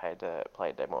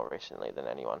 played there more recently than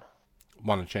anyone.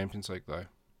 Won a Champions League though.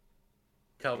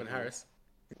 Calvin Harris.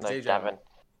 No, DJ.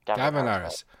 Gavin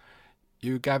Harris.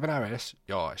 You Gavin Harris,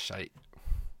 you're a shite.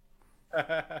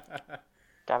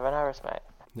 Gavin Harris, mate.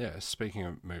 Yeah, speaking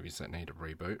of movies that need a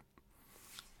reboot,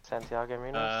 Santiago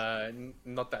Munoz.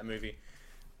 Not that movie.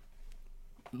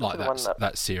 like The one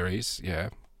that series, yeah,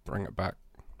 bring it back.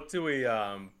 What do we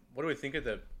think of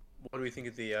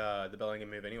the Bellingham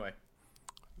move anyway?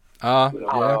 Yeah,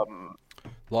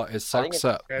 like it I think sucks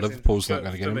that Liverpool's not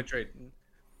going to get him. Madrid.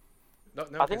 No, I I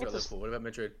think think it's Liverpool. What about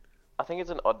Madrid? I think it's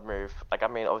an odd move. Like, I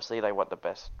mean, obviously they want the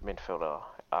best midfielder,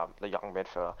 the young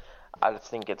midfielder. I just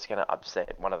think it's going to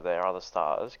upset one of their other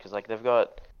stars because, like, they've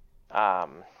got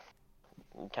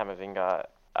Camavinga,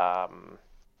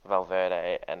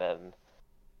 Valverde, and then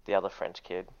the other French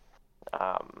kid.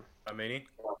 Armini?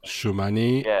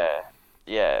 Shumani.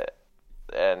 Yeah,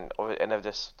 and they've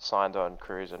just signed on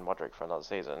Cruz and Modric for another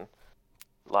season.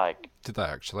 Like, Did they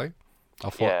actually? I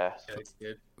thought yeah, Yeah, it's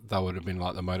good. that would have been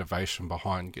like the motivation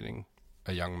behind getting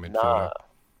a young midfielder.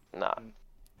 nah.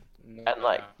 And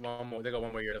like one more, they got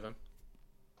one more year of them.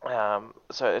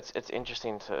 So it's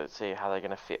interesting to see how they're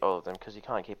going to fit all of them because you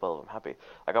can't keep all of them happy.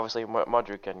 Like obviously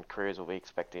Modric and Cruz will be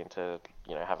expecting to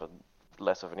have a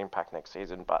less of an impact next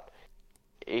season, but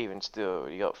even still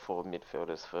you got 4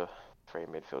 midfielders for 3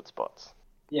 midfield spots.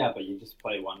 Yeah, but you just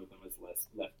play one of them as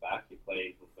left back. You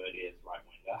play Valverde as right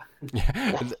winger.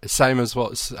 Yeah, same as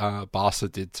what Barca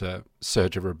did to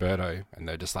Sergio Roberto, and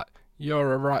they're just like,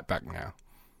 you're a right back now.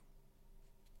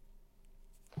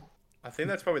 I think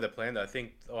that's probably the plan, though. I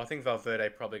think Valverde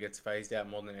probably gets phased out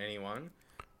more than anyone.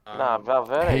 Nah,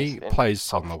 Valverde. He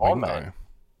plays on the wing though.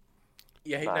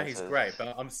 Yeah, he's great,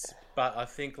 but I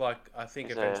think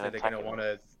eventually they're going to want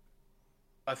to.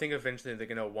 I think eventually they're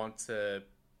going to want to,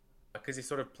 because he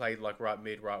sort of played like right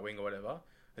mid, right wing, or whatever.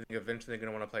 I think eventually they're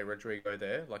going to want to play Rodrigo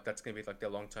there. Like that's going to be like their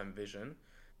long term vision.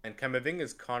 And Camavinga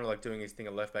is kind of like doing his thing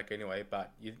at left back anyway,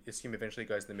 but you assume eventually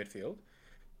goes to the midfield.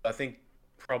 I think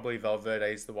probably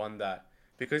Valverde is the one that,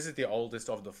 because he's the oldest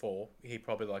of the 4, he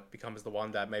probably like becomes the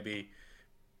one that maybe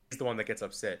is the one that gets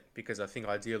upset. Because I think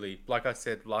ideally, like I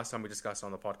said last time we discussed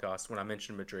on the podcast when I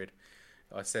mentioned Madrid,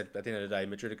 I said at the end of the day,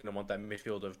 Madrid are going to want that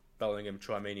midfield of Bellingham,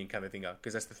 Tchouaméni, and Camavinga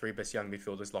because that's the 3 best young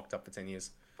midfielders locked up for 10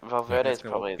 years. Valverde is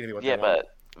probably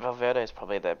Valverde is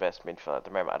probably their best midfielder at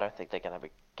the moment. I don't think they're going to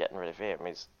be getting rid of him.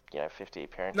 He's 50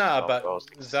 appearances. No, but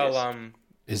they'll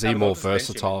Is he more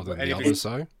versatile than the others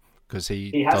though? Because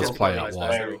he does play out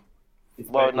wide.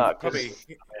 Well, no, probably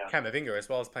Camavinga as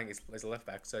well as playing as a left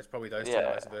back, so it's probably those two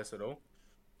guys versatile.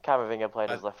 Camavinga played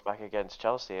as left back against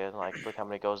Chelsea, and look how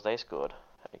many goals they scored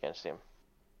against him.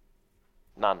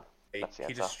 None. That's the he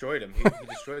answer. destroyed him. He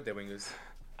destroyed their wingers.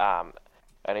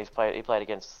 And he played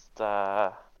against.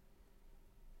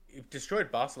 He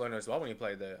destroyed Barcelona as well when he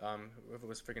played there. Whoever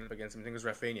was freaking up against him, I think it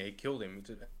was Rafinha. He killed him.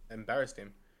 He embarrassed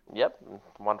him. Yep,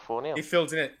 1-4-0. He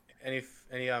filled in it, and he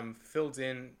filled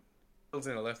in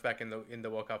a left back in the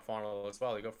World Cup final as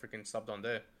well. He got freaking subbed on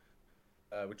there,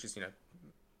 which is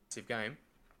massive game.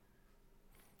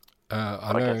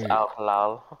 I know. Against Al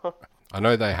Hilal. I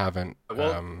know they haven't.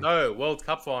 No, World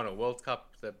Cup final. World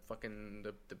Cup, the fucking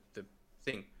the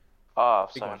thing. Oh,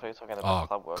 sorry, I thought you were talking about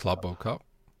Club World Cup.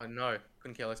 I know,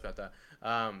 couldn't care less about that.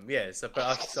 Yeah, so but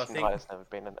I think I've never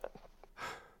been in it.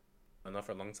 Not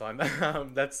for a long time.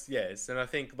 That's yes, and I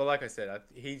think, but like I said,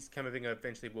 Camavinga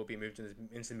eventually will be moved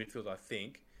into midfield. I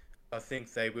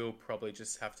think they will probably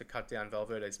just have to cut down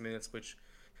Valverde's minutes, which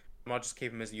might just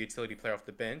keep him as a utility player off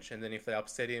the bench. And then if they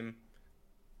upset him,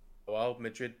 well,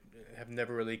 Madrid have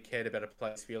never really cared about a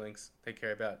player's feelings. They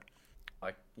care about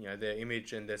their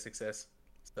image and their success.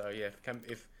 So yeah,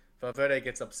 if Valverde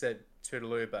gets upset,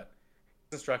 toodaloo, but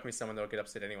it doesn't strike me as someone that will get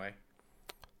upset anyway.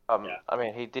 I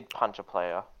mean, he did punch a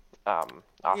player. But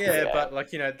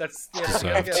that's he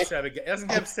doesn't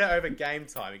get upset over game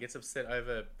time. He gets upset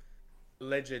over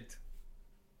alleged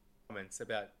comments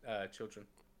about children.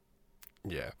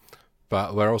 Yeah,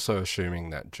 but we're also assuming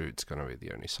that Jude's going to be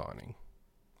the only signing.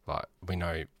 Like, we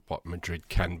know what Madrid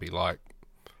can be like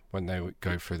when they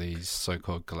go for these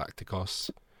so-called Galacticos.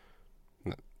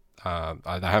 They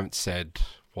haven't said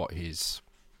what his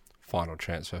final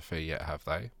transfer fee yet, have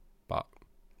they? But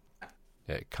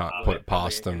yeah, can't put it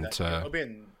past them to.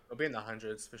 It'll be in the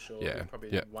hundreds for sure. Yeah, probably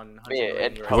 100.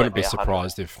 Yeah, I wouldn't be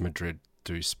surprised if Madrid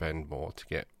do spend more to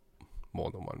get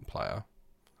more than one player.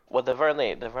 Well, they've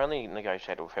only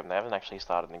negotiated with him. They haven't actually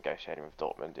started negotiating with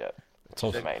Dortmund yet. It's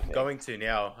also going to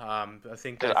now. I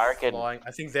think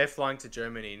they're flying to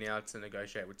Germany now to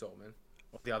negotiate with Dortmund.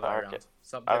 Or the other way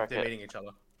around. They're meeting each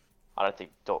other. I don't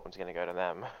think Dortmund's going to go to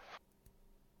them.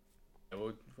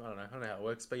 Well, I don't know how it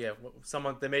works, but yeah,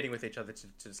 they're meeting with each other to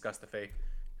discuss the fee,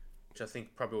 which I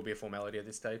think probably will be a formality at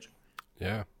this stage.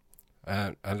 Yeah,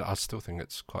 and I still think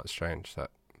it's quite strange that,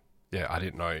 I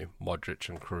didn't know Modric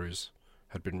and Cruz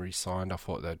had been re-signed. I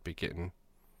thought they'd be getting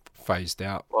phased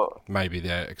out. Well, maybe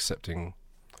they're accepting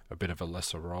a bit of a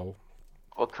lesser role.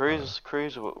 Well, Cruz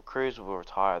will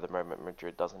retire the moment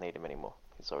Madrid doesn't need him anymore.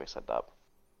 He's always said that.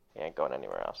 He ain't going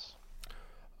anywhere else.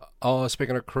 Oh,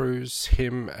 speaking of Cruz,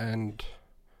 him and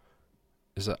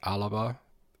is it Alaba?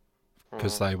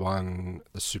 Because they won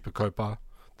the Supercopa.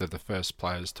 They're the first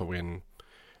players to win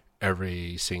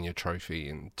every senior trophy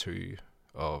in 2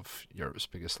 of Europe's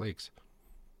biggest leagues.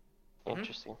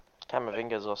 Interesting.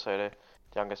 Camavinga is also the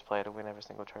youngest player to win every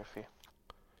single trophy.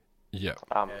 Yeah.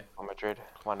 For Madrid,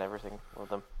 won everything with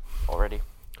them already.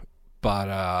 But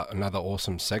another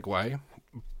awesome segue.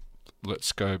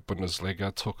 Let's go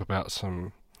Bundesliga. Talk about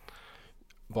some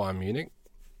Bayern Munich.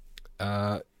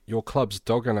 Your club's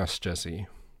dogging us, Jesse.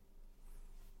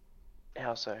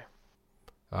 How so?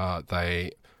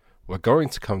 They were going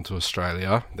to come to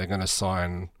Australia. They're going to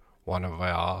sign one of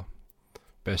our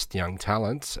best young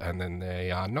talents, and then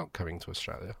they are not coming to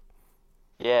Australia.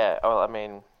 Yeah, well, I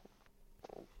mean,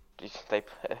 they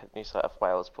New South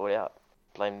Wales pulled out.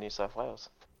 Blame New South Wales.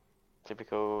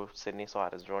 Typical Sydney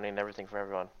siders, drawing in everything for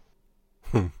everyone.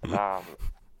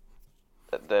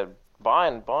 The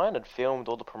Bayern had filmed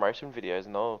all the promotion videos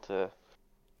and all to,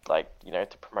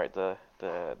 to promote the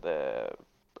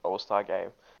All-Star game,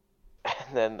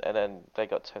 and then they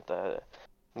got the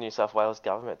New South Wales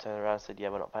government turned around and said, "Yeah,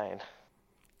 we're not paying."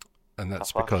 And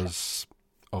that's because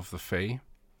of the fee.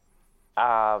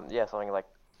 Yeah, something like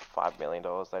 $5 million.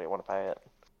 They didn't want to pay it.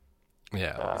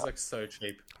 Yeah, it's like so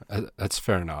cheap. That's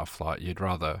fair enough. Like, you'd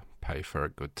rather pay for a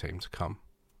good team to come.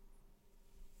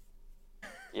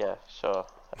 Yeah, sure,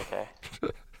 okay.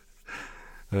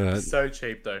 It's so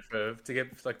cheap though to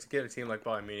get a team like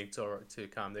Bayern Munich to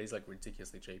come. These like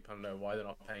ridiculously cheap. I don't know why they're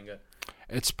not paying it.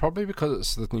 It's probably because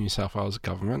it's the New South Wales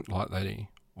government. Like, they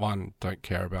don't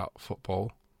care about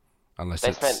football unless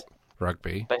it's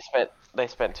rugby. They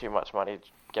spent too much money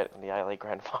getting the A-League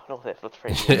Grand Final there for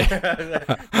 3 years.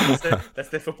 That's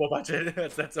their football budget.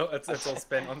 That's all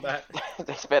spent on that.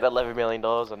 They spent $11 million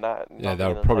on that. Yeah, they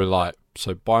were probably like,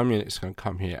 so Bayern Munich's going to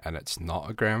come here and it's not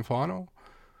a grand final?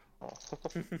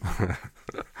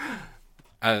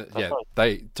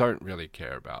 They don't really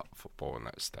care about football in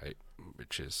that state,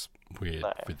 which is weird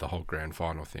with the whole grand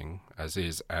final thing as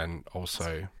is. And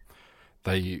also,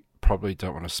 they probably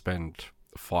don't want to spend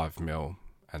 $5 million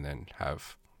and then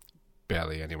have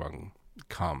barely anyone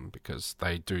come, because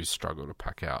they do struggle to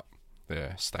pack out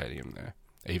their stadium there,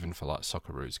 even for like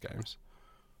Socceroos games.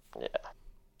 Yeah.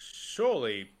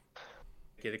 Surely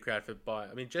get a crowd for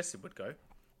Bayern. I mean, Jesse would go.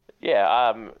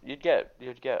 Yeah, you'd get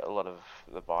a lot of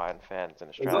the Bayern fans in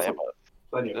Australia,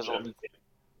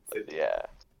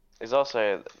 there's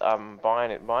also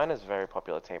Bayern is a very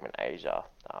popular team in Asia,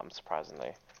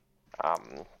 surprisingly.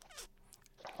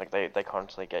 They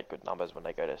constantly get good numbers when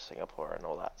they go to Singapore and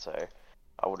all that, so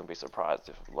I wouldn't be surprised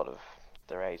if a lot of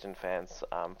their Asian fans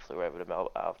flew over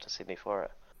to Sydney for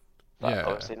it. But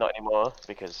obviously not anymore,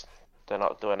 because they're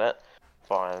not doing it.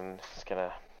 Bayern's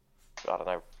gonna, I don't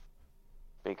know,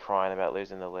 be crying about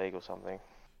losing the league or something.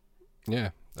 Yeah.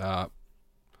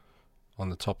 On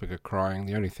the topic of crying,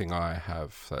 the only thing I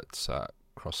have that's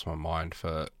crossed my mind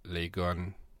for Ligue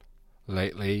 1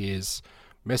 lately is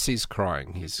Messi's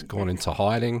crying. He's gone into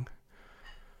hiding.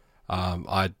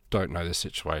 I don't know the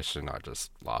situation. I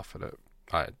just laugh at it.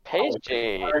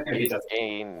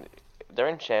 PSG, they're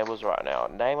in shambles right now.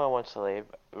 Neymar wants to leave.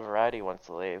 Verratti wants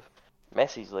to leave.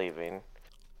 Messi's leaving.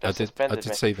 I did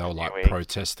see they were like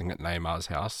protesting at Neymar's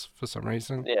house for some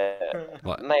reason. Yeah,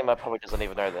 Neymar probably doesn't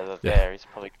even know they're there. He's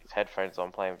probably got his headphones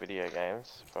on playing video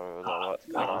games. Probably like, what's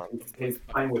going on? He's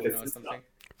playing with his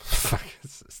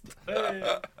sister.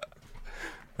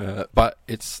 But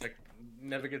it's like,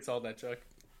 never gets old, that joke.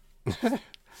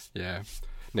 Yeah,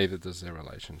 neither does their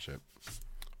relationship.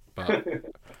 But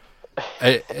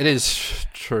it is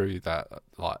true that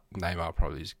like Neymar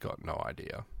probably's got no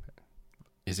idea.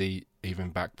 Is he even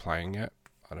back playing yet?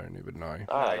 I don't even know. He's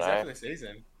out for the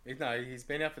season. He's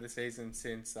been out for the season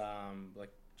since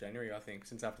January, I think,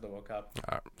 since after the World Cup.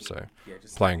 So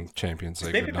just playing Champions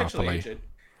League with Napoli. Injured.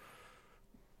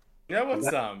 You know what's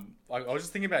I was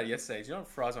just thinking about it yesterday. Do you know what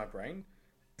fries my brain?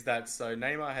 Is that so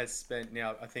Neymar has spent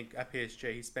now, I think at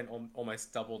PSG he spent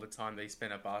almost double the time that he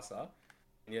spent at Barca.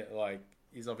 And yet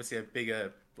he's obviously a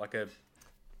bigger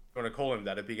I want to call him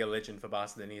that, a bigger legend for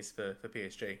Barca than he is for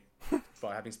PSG,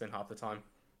 by having spent half the time.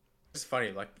 It's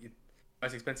funny,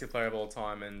 most expensive player of all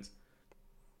time, and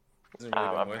isn't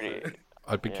really worth it.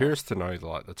 I'd be curious to know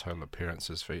the total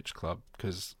appearances for each club,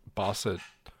 because Barca,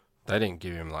 they didn't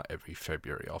give him every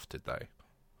February off, did they?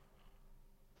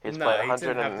 He's played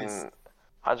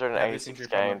 186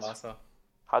 games.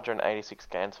 186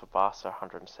 games for Barca,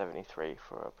 173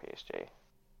 for PSG.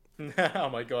 Oh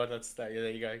my god,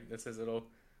 there you go. That says it all.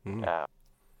 Yeah.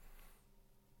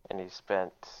 And he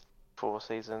spent 4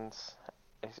 seasons.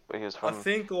 He was from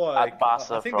at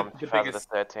Barca from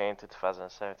 2013 to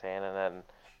 2017, and then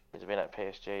he's been at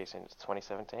PSG since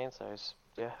 2017. So he's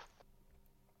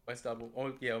almost double.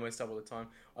 Almost double the time.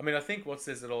 I mean, I think what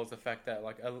says it all is the fact that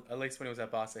at least when he was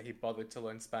at Barca, he bothered to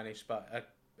learn Spanish, but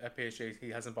at PSG, he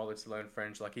hasn't bothered to learn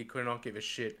French. He could not give a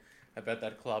shit about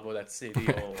that club or that city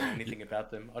or anything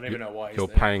about them. I don't even know why. You're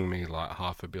paying me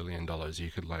 $500 million.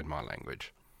 You could learn my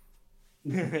language.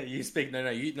 You speak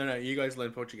you guys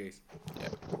learn Portuguese. Yeah.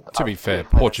 To be fair,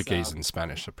 Portuguese and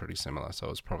Spanish are pretty similar, so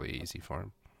it's probably easy for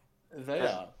him. They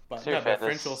are, but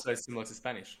French also is similar to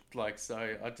Spanish.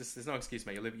 There's no excuse,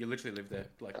 mate. You literally live there.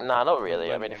 Nah, not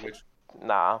really. I mean, if you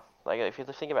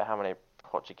think about how many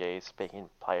Portuguese speaking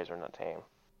players are in that team,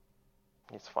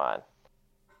 He's fine.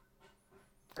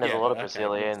 There's Yeah, a lot of okay, but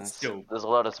Brazilians. still. There's a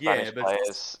lot of Spanish Yeah, but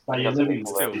players. But He you're doesn't living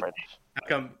learn still. French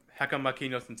How come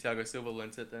Marquinhos and Thiago Silva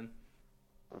learnt it then?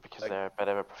 because they're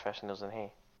better professionals than he.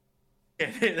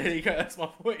 Yeah, there you go. That's my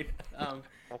point.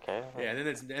 Okay. Yeah, and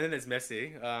then there's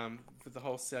Messi for the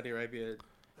whole Saudi Arabia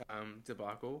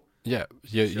debacle. Yeah,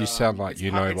 you sound like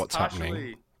you know what's partially...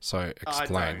 happening. So I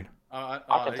explain. I can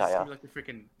tell it's ya. gonna be like the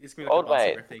freaking. It's gonna be like Old a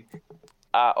Barca mate. thing.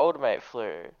 Old mate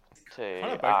flew Kind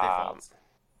of to. both their faults.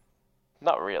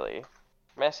 Not really.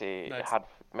 Messi No, it's-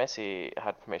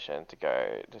 had permission to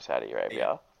go to Saudi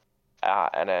Arabia,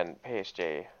 and then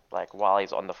PSG, like while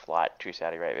he's on the flight to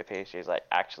Saudi Arabia, PSG is like,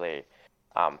 actually,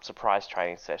 surprise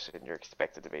training session. You're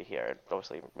expected to be here. And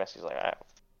obviously, Messi's like,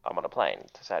 I'm on a plane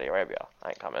to Saudi Arabia. I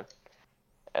ain't coming.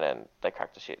 And then they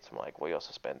cracked the shit. So I'm like, well, you're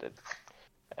suspended,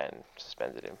 and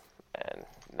suspended him. And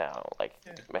now, like,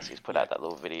 Messi's put out that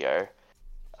little video.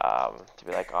 To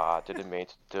be like, I didn't mean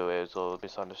to do it, it was all a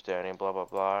misunderstanding, blah, blah,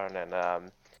 blah, and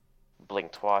then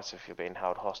blink twice if you're being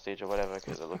held hostage or whatever,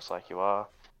 because it looks like you are,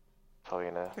 probably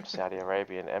in a Saudi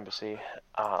Arabian embassy.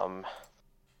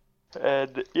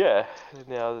 And yeah,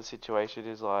 now the situation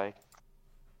is like,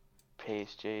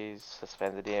 PSG's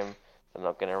suspended him, they're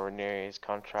not going to renew his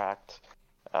contract,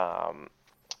 and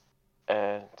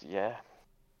yeah.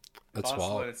 That's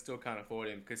Barcelona wild. still can't afford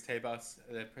him because Tebas,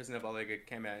 the president of La Liga,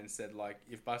 came out and said like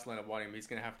if Barcelona want him, he's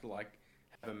going to have to like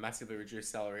have a massively reduced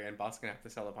salary, and Barca's going to have to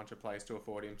sell a bunch of players to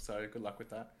afford him. So good luck with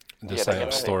that. The Yeah, same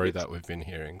they- story that we've been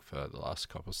hearing for the last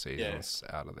couple of seasons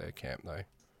out of their camp, though.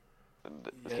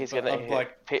 Yeah, He's but gonna I'm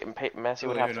like, Messi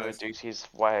would really, have who to knows? reduce his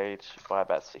wage by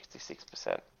about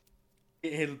 66%.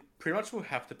 he pretty much will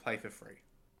have to play for free.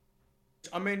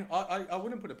 I mean, I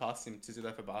wouldn't put it past him to do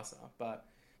that for Barca, but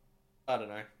I don't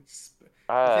know.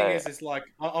 The thing is, it's like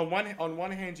on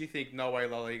one hand, you think no way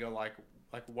La Liga like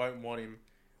won't want him,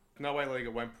 no way La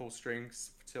Liga won't pull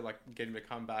strings to like get him to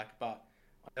come back. But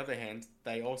on the other hand,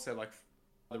 they also like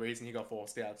the reason he got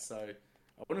forced out. So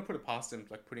I wouldn't put it past him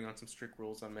like putting on some strict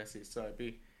rules on Messi. So it'd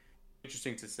be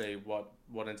interesting to see what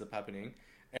ends up happening.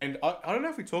 And I don't know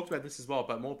if we talked about this as well,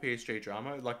 but more PSG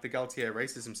drama, like the Galtier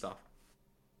racism stuff.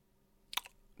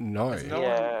 No,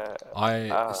 Yeah. I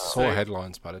saw So-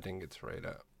 headlines, but I didn't get to read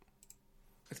it.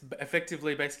 It's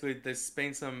effectively, basically, there's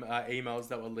been some emails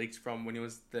that were leaked from when he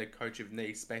was the coach of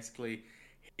Nice. Basically,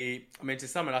 to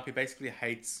sum it up, he basically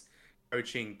hates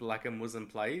coaching black and Muslim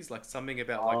players. Like something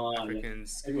about like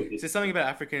Africans. So something about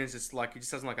Africans, just like he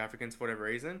just doesn't like Africans for whatever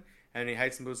reason, and he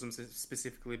hates Muslims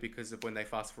specifically because of when they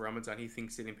fast for Ramadan, he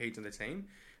thinks it impedes on the team.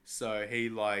 So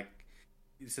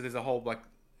so there's a whole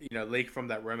leak from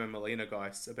that Roman Molina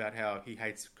guy about how he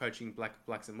hates coaching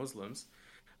blacks and Muslims.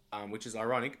 Which is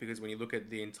ironic because when you look at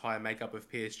the entire makeup of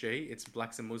PSG, it's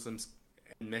blacks and Muslims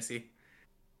and Messi.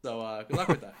 So good luck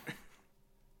with that.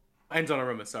 And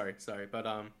Donnarumma, sorry,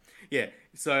 but yeah.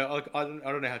 So I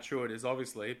don't know how true it is,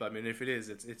 obviously, but I mean, if it is,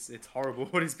 it's horrible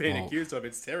what he's being accused of.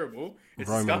 It's terrible. It's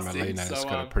Roman disgusting. Molina's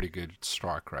got a pretty good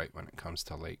strike rate when it comes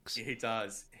to leaks. He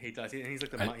does. And he's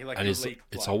like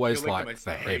It's always like most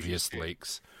the crazy heaviest shit.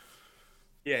 leaks.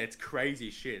 Yeah, it's crazy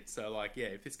shit. So like, yeah,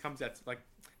 if this comes out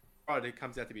it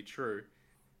comes out to be true,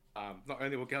 not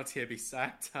only will Galtier be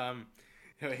sacked,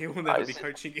 he will never be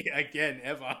coaching again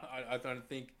ever. I don't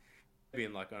think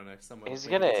being like, I don't know, somewhere He's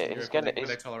would gonna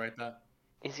they tolerate that?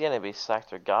 He's gonna be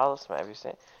sacked regardless, mate. Have you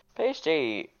seen?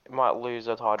 PSG might lose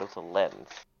a title to Lens,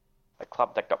 a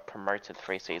club that got promoted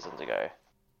 3 seasons ago.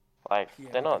 Like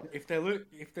they're not. If they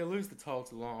lose the title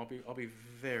to Lyon, I'll be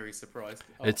very surprised.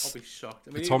 I'll be shocked.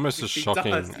 I mean, It's almost if as he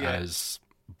shocking does, yeah. as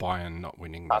Bayern not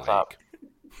winning the Shut up.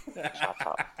 league Shut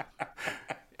up.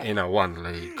 in a one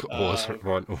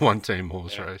team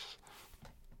horse race.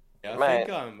 Yeah, Mate,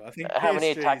 I think How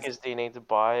many PSG 's- attackers do you need to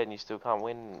buy and you still can't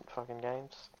win fucking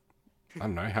games? I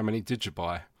don't know. How many did you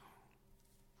buy?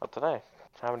 I don't know.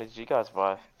 How many did you guys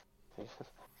buy?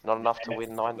 Not enough to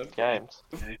win 9 games.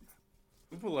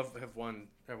 Liverpool have won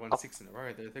 6 in a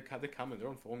row. They're coming. They're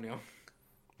on form now.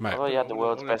 Mate, Oh, you had the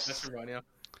world's On their best. right now.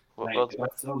 Mate, World's we're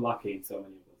so lucky in so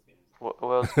many of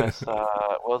those games.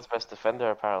 world's best defender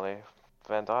apparently,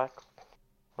 Van Dijk.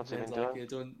 What's he been doing?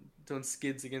 Yeah, doing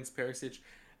skids against Perisic.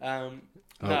 No,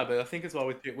 but I think as well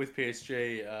with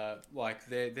PSG, like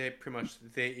they're pretty much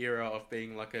their era of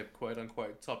being like a quote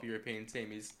unquote top European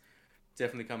team is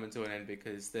definitely coming to an end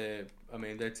because their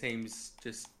team's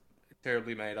just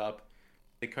terribly made up.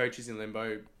 The coach is in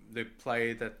limbo. The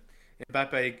player that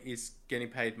Mbappe is getting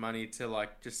paid money to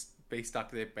like just be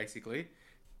stuck there basically.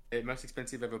 The most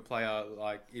expensive ever player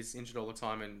like is injured all the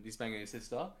time and is banging his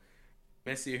sister.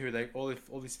 Messi, who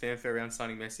all this fanfare around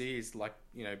signing Messi is like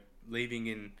leaving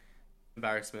in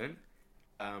embarrassment.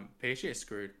 PSG is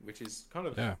screwed, which is kind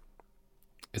of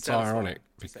It's satisfying, ironic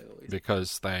to say the least.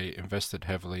 because they invested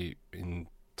heavily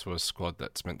into a squad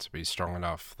that's meant to be strong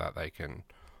enough that they can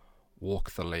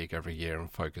walk the league every year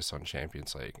and focus on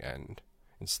Champions League, and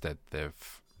instead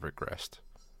they've regressed.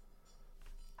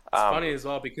 It's funny as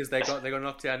well because they got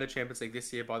knocked out in the Champions League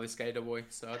this year by the Skater Boy,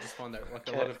 so I just find that like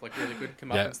a lot of like really good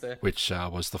comeuppance there. Which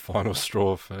was the final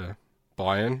straw for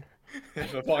Bayern.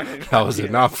 For Bayern. That was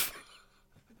enough.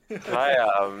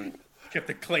 Can Kept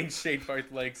a clean sheet both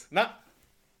legs. Nah.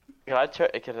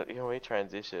 can we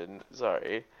transition?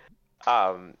 Sorry.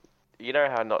 You know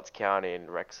how Notts County and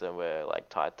Wrexham were like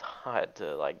tied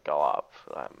to like go up,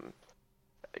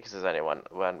 because there's only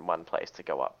one place to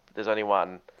go up. There's only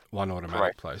one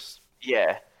automatic place.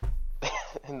 Yeah.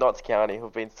 Notts County,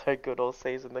 who've been so good all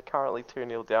season, they're currently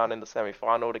 2-0 down in the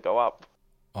semi-final to go up.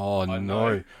 Oh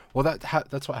no! Well,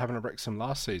 that's what happened to Wrexham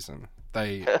last season.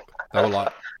 They were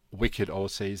like wicked all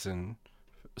season,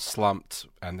 slumped,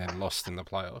 and then lost in the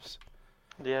playoffs.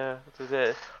 Yeah, they're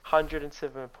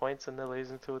 107 points and they're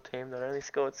losing to a team that only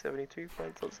scored 72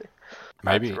 points.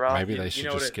 Maybe they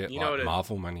should just get like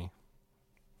Marvel money.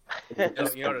 You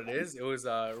know what it is? It was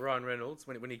Ryan Reynolds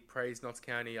when he praised Notts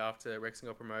County after Wrexham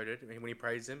got promoted. I mean, when he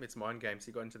praised him, it's mind games.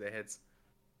 He got into their heads.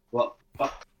 Well,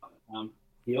 but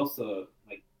he also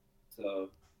because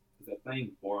they're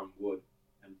playing Boreham Wood,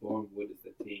 and Boreham Wood is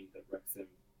the team that Wrexham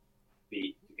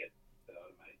beat to get the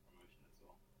automatic promotion as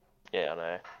well. Yeah, I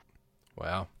know.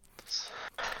 Wow.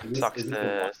 Sucks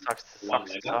to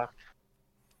suck.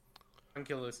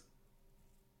 Unkillers.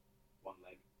 One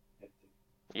leg.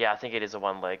 Yeah, I think it is a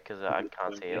one leg because I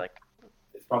can't see like.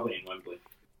 It's probably in Wembley.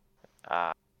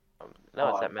 No,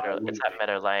 it's at Meadow. It's at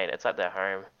Meadow Lane. It's at their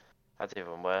home. That's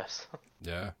even worse.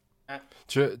 Yeah.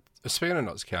 Speaking of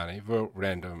Notts County, real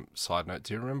random side note.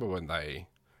 Do you remember when they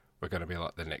were going to be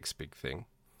like the next big thing,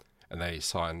 and they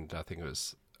signed? I think it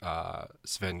was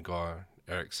Sven Goran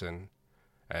Eriksson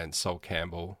and Sol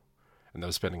Campbell, and they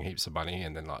were spending heaps of money,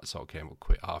 and then like Sol Campbell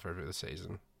quit halfway through the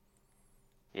season.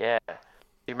 Yeah. Do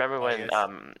you remember when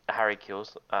Harry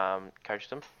Kills coached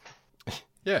them?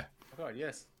 Yeah. Oh God,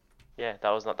 yes. Yeah, that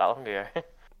was not that long ago.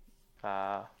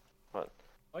 What?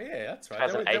 Oh yeah, that's right.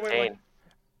 2018.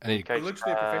 And he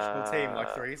literally a professional team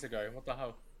like 3 years ago. What the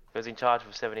hell? He was in charge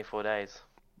for 74 days.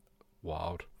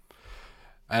 Wild.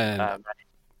 And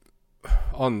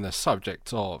on the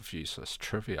subject of useless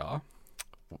trivia,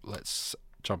 let's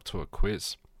jump to a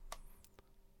quiz.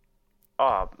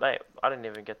 Oh, mate, I didn't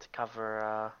even get to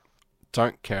cover...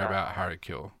 Don't care about Harry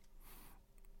Kill.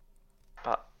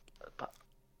 But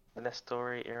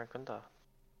Nestori Irukunda.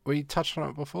 We touched on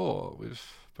it before with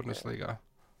Bundesliga.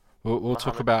 We'll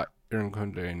talk about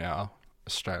Irukunda in our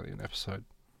Australian episode.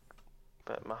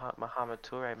 But Mohamed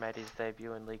Toure made his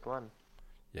debut in League One.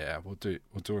 Yeah, we'll do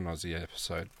an Aussie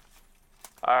episode.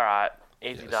 All right,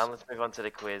 easy done. Let's move on to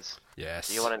the quiz. Yes.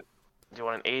 Do you want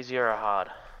an easy or a hard?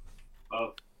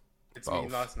 Both. It's me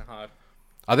nice and hard.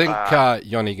 I think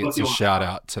Yoni gets a shout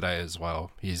out today as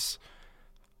well. He's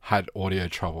had audio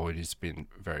trouble and he's been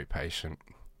very patient.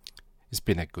 He's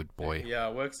been a good boy. Yeah,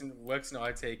 works in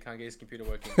IT, can't get his computer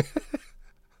working.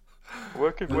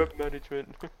 Working web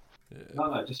management. Yeah.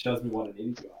 No, it just shows me what an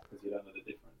idiot you are because you don't know the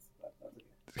difference. But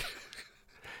that's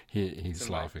okay. He's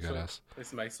laughing at us.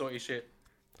 Listen, mate, sort your shit.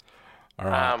 All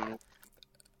right.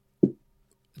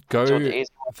 Go the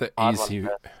easy.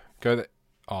 Go the.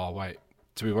 Oh wait.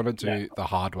 Do we want to do the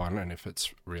hard one? And if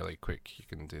it's really quick, you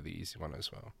can do the easy one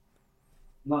as well.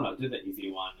 No, do the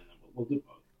easy one, and then we'll do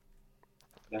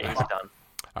both. Easy done.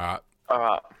 All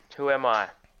right. Who am I?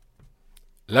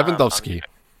 Lewandowski.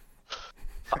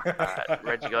 Alright,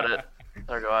 Reggie got it.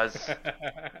 Sorry guys.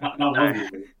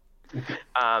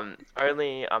 I'm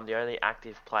the only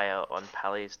active player on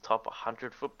Pally's top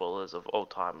 100 footballers of all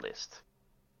time list.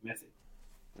 Messi.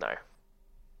 No.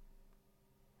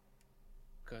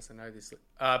 Guys, I know this.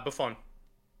 Buffon.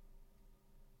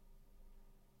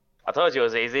 I told you it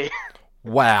was easy.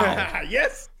 Wow.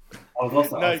 Yes. I was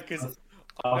also because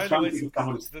I was trying to think of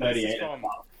someone who's 38 and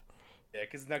above. Yeah,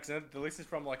 because the list is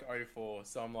from like 04,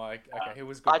 so I'm like, okay, he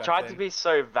was good. I tried to be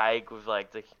so vague with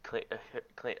like the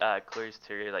clues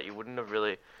too that you wouldn't have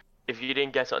really, if you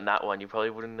didn't guess on that one, you probably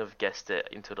wouldn't have guessed it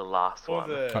into the last one.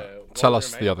 Tell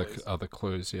us the other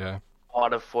clues, yeah.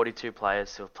 One of 42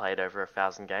 players who have played over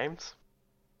 1,000 games.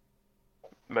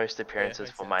 Most appearances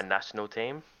for my national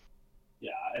team.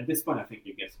 Yeah, at this point, I think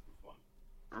you guessed Buffon.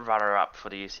 Runner-up for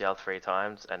the UCL 3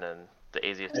 times, and then the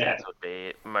easiest answer would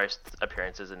be most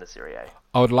appearances in the Serie A.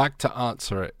 I would like to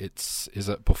answer it. Is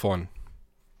it Buffon?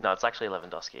 No, it's actually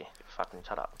Lewandowski. Fucking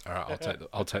shut up. All right,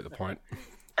 I'll take the point.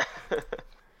 Do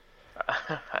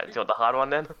you want the hard one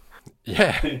then?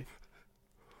 Yeah.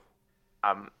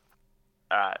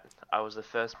 Alright. I was the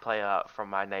first player from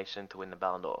my nation to win the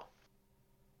Ballon d'Or.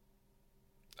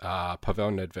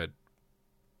 Pavel Nedved.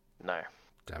 No.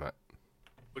 Damn it.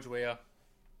 Ujwaya.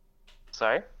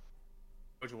 Sorry?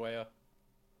 Ujwaya.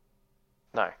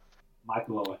 No.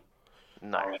 Michael Owen.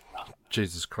 No. Oh, wait, no.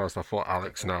 Jesus Christ, I thought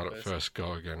Alex nailed it first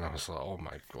go again. I was like, oh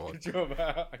my god.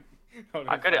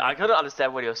 I couldn't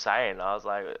understand what he was saying. I was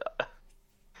like,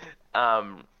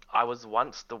 I was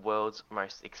once the world's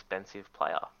most expensive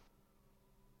player.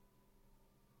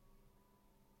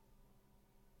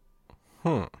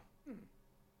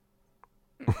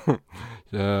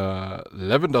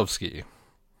 Lewandowski.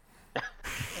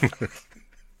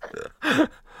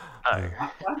 No.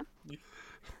 Kaka?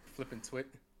 Flipping twit.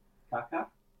 Kaka?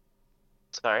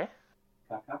 Sorry?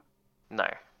 Kaka? No.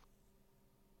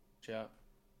 Shout.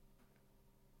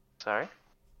 Sorry?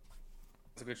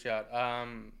 That's a good shout. Oh.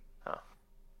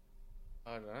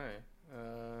 I don't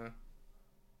know.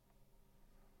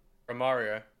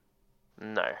 Romario.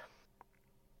 No.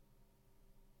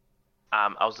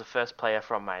 I was the first player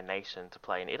from my nation to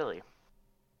play in Italy.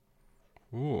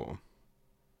 Ooh.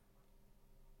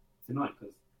 It's annoying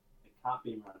because it can't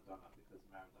be Maradona because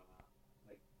Maradona,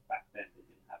 like, back then they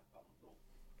didn't have Ballon d'Or.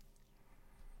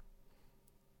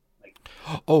 Like,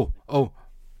 Oh.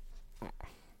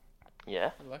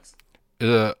 Yeah? Alex.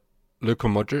 Luka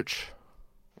Modric.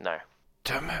 No.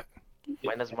 Damn it.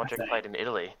 When has Modric played in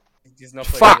Italy? He's not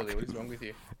playing Fuck! Italy. What is wrong with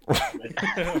you?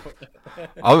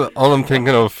 All I'm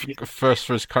thinking of first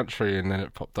for his country, and then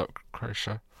it popped up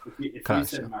Croatia. if you Class.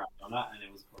 said Maradona and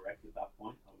it was correct at that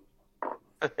point, I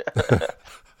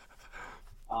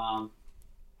would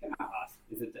can I ask,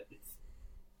 is it that it's...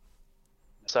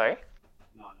 Sorry?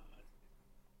 No,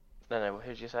 No,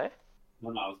 who'd you say? I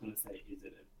was going to say, is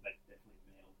it like definitely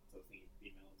male? So I was thinking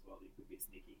female as well. You could be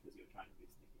sneaky because you're trying to be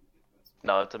sneaky with your first one.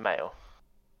 No, it's a male.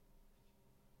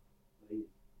 Italy.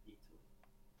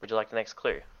 Would you like the next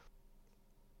clue?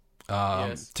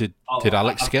 Yes. Did Oh,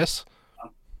 Alex guess?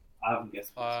 I haven't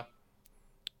guessed.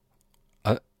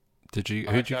 Did you?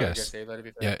 Who'd you guess? Either, to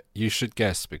be fair. Yeah, you should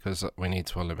guess because we need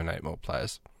to eliminate more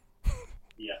players.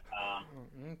 Yeah.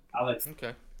 Alex,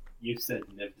 Okay. you said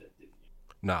Nevda, didn't you?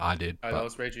 No, I did. Oh, that But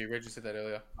was Reggie. Reggie said that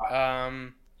earlier.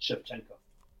 Shevchenko.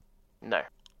 No.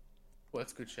 Well,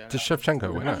 that's a good shout. did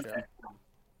Shevchenko win it? Yeah,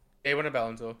 he won a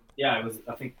Ballon d'Or. Yeah, it was,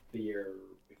 I think, the year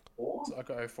before. So I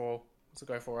got 04. It's a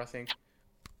go for, I think.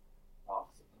 Oh,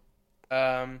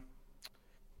 so-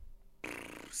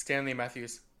 Stanley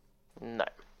Matthews. No.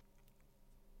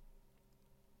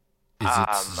 Is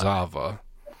it Zava?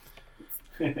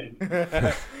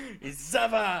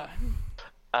 Zava.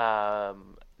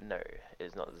 No, it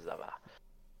is not Zava.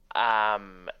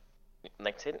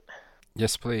 Next hint.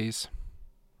 Yes, please.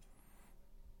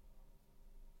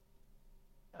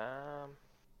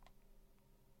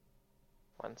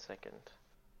 One second.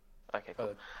 Okay,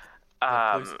 cool.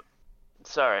 please.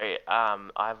 Sorry,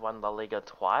 I've won La Liga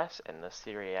twice and the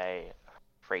Serie A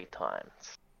 3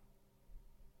 times.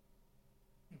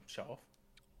 Show off.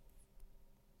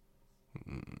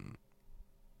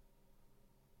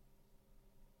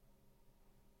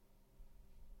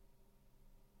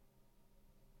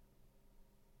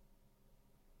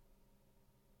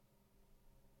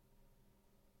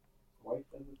 White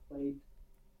ever played?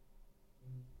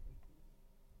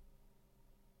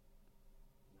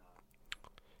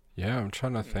 Yeah, I'm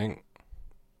trying to think.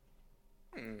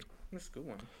 That's a good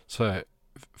one. So,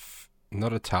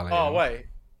 not Italian. Oh, wait.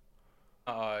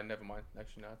 Never mind.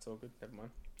 Actually, no, it's all good. Never mind.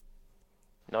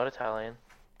 Not Italian.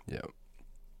 Yeah.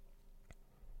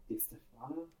 Di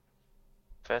Stefano?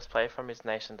 First player from his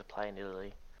nation to play in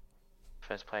Italy.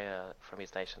 First player from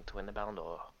his nation to win the Ballon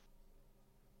d'Or.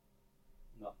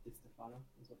 Not Di Stefano,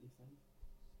 is what you're saying?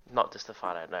 Not Di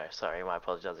Stefano, no. Sorry, my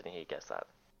apologies. I didn't hear you guess that.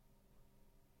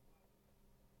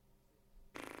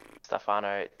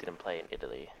 Stefano didn't play in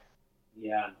Italy.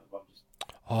 Yeah, no, but I'm just...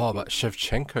 Oh, but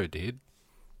Shevchenko did.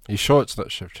 Are you sure it's not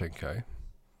Shevchenko?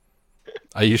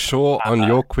 Are you sure on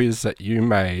your quiz that you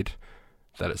made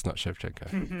that it's not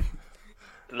Shevchenko?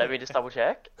 Let me just double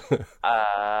check. No,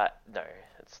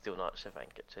 it's still not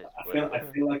Shevchenko. I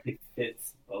feel like it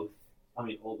fits both. I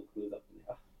mean, all the clues up in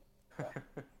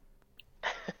there.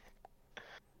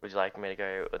 Would you like me to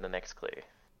go with the next clue?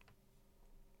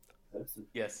 Person.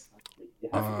 Yes. It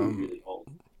has to be really old.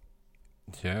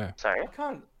 Yeah. Sorry? I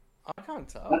can't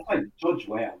tell. That's why George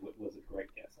Weah was a great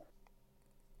guess.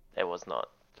 It was not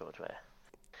George Weah.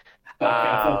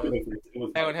 I thought it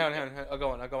was Hang on. I'll go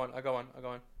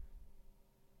on.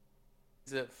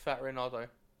 Is it Fat Ronaldo?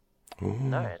 Ooh.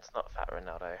 No, it's not Fat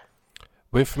Ronaldo.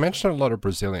 We've mentioned a lot of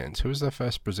Brazilians. Who was the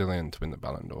first Brazilian to win the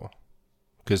Ballon d'Or?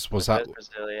 Because was the that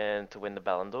first Brazilian to win the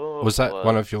Ballon d'Or? was that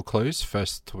one of your clues?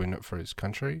 First to win it for his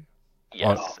country?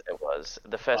 Yes, it was.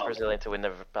 The first Brazilian to win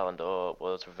the Ballon d'Or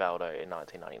was Rivaldo in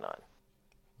 1999.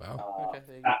 Wow. Okay,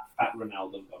 there you go. Fat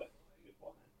Ronaldo got it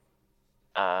before.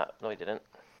 No, he didn't.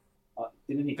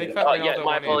 Didn't he Big get it? Fat Oh, Ronaldo yeah, my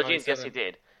won in apologies. Yes, 97. he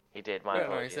did. He did. My Yeah,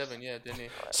 apologies. 97, yeah, didn't he?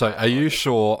 So are you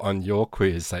sure on your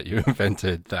quiz that you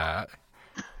invented that?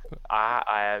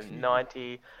 I am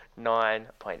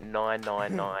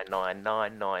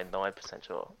 99.9999999%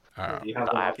 sure. Alright. Do you have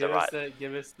I have to Give us write.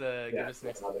 give us the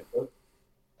next one.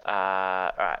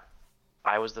 Alright.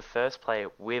 I was the first player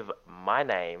with my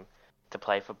name to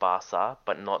play for Barca,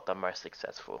 but not the most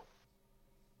successful.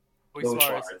 Luis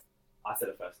Suarez. I said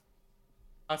it first.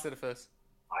 I said it first.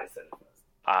 I said it first.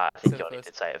 I think Said it Yoni first.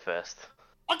 did say it first.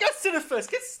 I got said it first.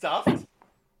 Get stuffed.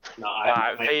 No,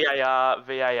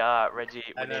 VAR, Reggie,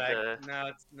 we need to...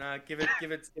 No. Give it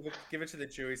to the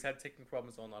Jew. He's had technical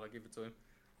problems all night. I'll give it to him.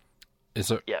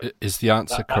 Is it? Yeah. Is the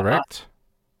answer correct?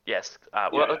 Yes.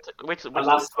 Yeah. Which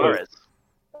last Suarez?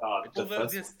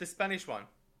 The Spanish one.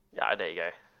 Yeah, there you go.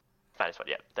 Spanish one,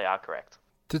 yeah. They are correct.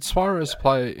 Did Suarez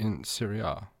play in Serie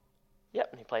A?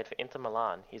 Yep, he played for Inter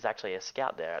Milan. He's actually a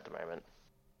scout there at the moment.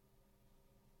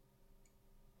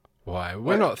 Why?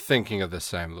 We're not thinking of the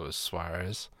same Luis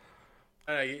Suarez.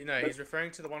 No, he's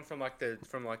referring to the one from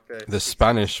the The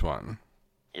Spanish one.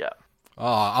 Yeah.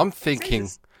 Oh, I'm thinking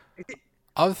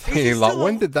like, still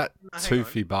when al- did that No, hang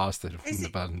toothy bastard win Is the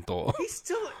he- Ballon d'Or?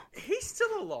 He's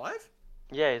still alive.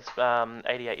 Yeah, he's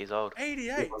 88 years old.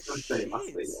 88. Shit.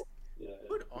 Yeah.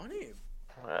 Good on him.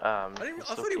 I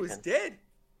I thought he was dead.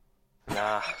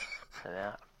 Nah.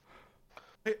 Yeah.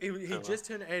 He just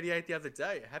turned 88 the other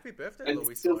day. Happy birthday, And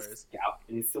Luis still Suarez.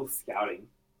 he's still scouting.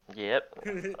 Yep.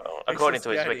 He's According just to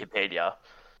his scouting. Wikipedia.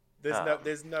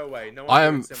 There's no way. No one I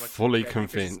would am so much fully scouting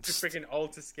because convinced. He's too freaking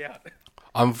old to scout.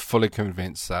 I'm fully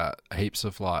convinced that heaps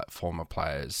of like former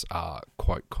players are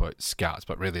quote scouts,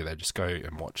 but really they just go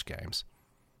and watch games.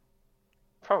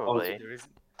 Probably. There is,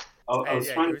 I was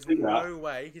trying there to is figure out. no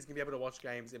way he's gonna be able to watch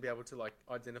games and be able to like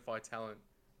identify talent.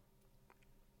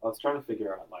 I was trying to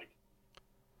figure out like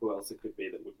who else it could be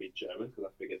that would be German because I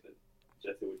figured that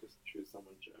Jesse would just choose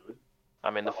someone German. I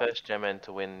mean, the first German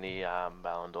to win the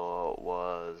Ballon d'Or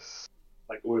was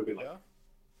Like it would have been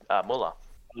like Muller.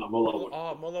 Muller. would-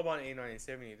 Muller won in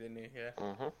 1970, didn't he? Yeah.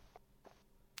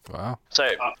 Mm-hmm. Wow. So, I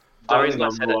the don't reason know I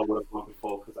said Muller it... would have won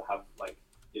before because I have like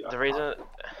The reason...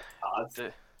 cards.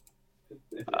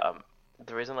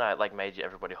 The reason I made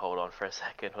everybody hold on for a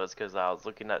second was because I was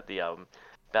looking at the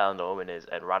Ballon d'Or winners,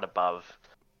 and right above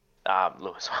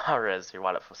Luis Suarez, who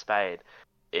won it for Spain,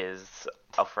 is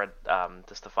Alfred Di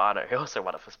Stefano, who also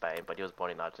won it for Spain, but he was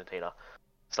born in Argentina.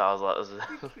 So I was like,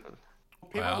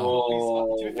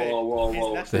 Wow. To be fair, Whoa.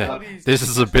 his nationality is- This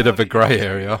is a bit of a grey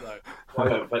area. But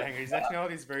Hang on, his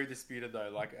nationality is very disputed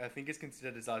though. Like I think it's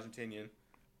considered as Argentinian.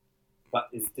 but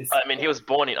is this? I mean, he was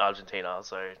born in Argentina,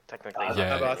 so technically he's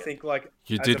Yeah. But I Argentinian. think like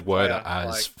You as did a word player, it as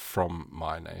like, from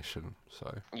my nation,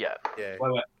 so Yeah. yeah.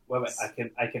 Wait.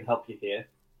 I can help you here.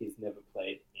 He's never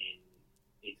played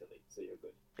in Italy, so you're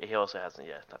good. He also hasn't,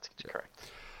 that's correct.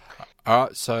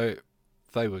 alright, so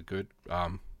they were good.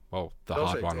 Well, the Also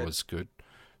hard one did. was good.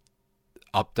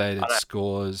 Updated I don't-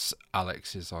 scores.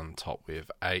 Alex is on top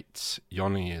with 8.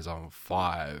 Yoni is on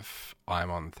 5. I'm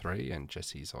on 3, and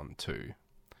Jesse's on 2.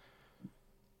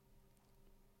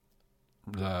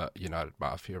 The United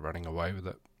Mafia running away with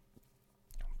it.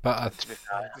 But I To be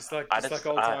fair, Just like I just just-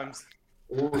 like old times.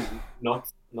 Ooh, not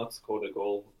scored a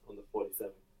goal on the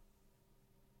 47.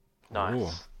 nice. Ooh.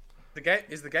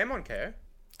 Is the game on KO?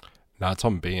 No, it's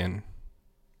on BN.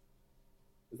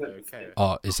 Is that Okay.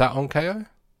 Oh, is that on KO?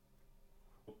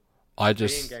 I Being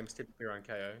just games typically are on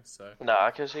KO, so No,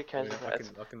 because who cares? I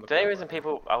can look The only it reason up.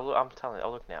 people, I'm telling you,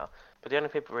 I'll look now. But the only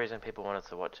reason people wanted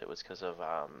to watch it was because of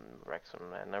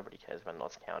Wrexham, and nobody cares about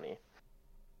Notts County.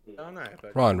 Oh no,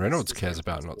 but Ryan it's Reynolds just cares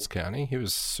about possible. Notts County. He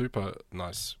was super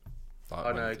nice. Like,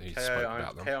 I know when he spoke KO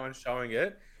about them. aren't showing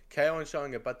it. KO aren't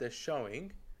showing it, but they're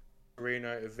showing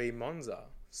Torino v Monza.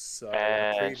 So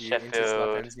And a preview into Sheffield.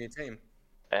 Slaven's new team.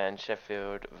 And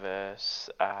Sheffield versus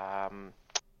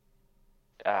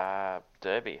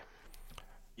Derby.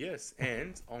 Yes,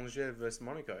 and Angers versus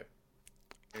Monaco.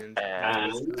 And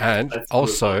And let's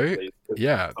also, move on, please, 'cause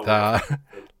yeah, someone-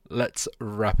 let's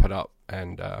wrap it up.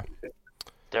 And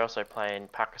They're also playing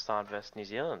Pakistan versus New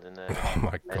Zealand in the oh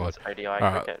my god, men's ODI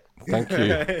Alright. cricket. thank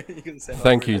you, You can send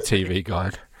thank over you, it. TV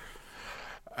guide. Is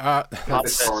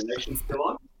That's- the coronation still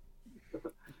on?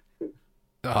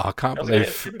 Oh, I can't Okay.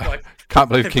 believe, People like, can't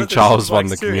believe They've King got the Charles Super won the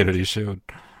Bikes too. Community Shield.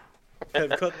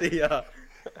 they've got the.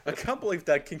 I can't believe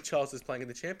that King Charles is playing in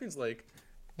the Champions League.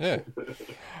 Yeah.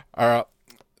 All right.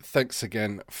 Thanks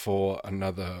again for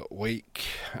another week.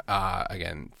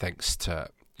 Again, thanks to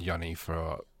Yoni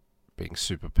for being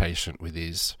super patient with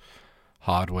his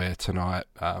hardware tonight.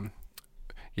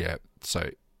 So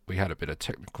we had a bit of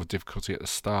technical difficulty at the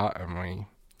start and we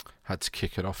had to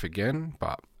kick it off again,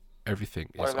 but everything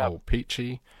is all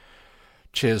peachy.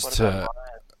 Cheers to...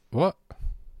 What?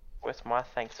 Where's my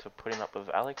thanks for putting up with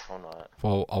Alex all night?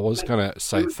 Well, I was going to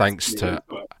say thanks to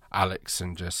Alex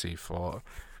and Jesse for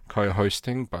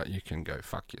co-hosting, but you can go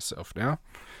fuck yourself now.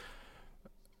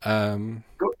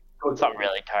 It's not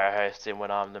really co-hosting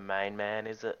when I'm the main man,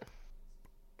 is it?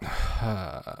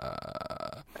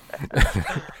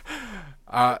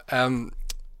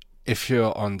 If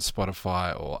you're on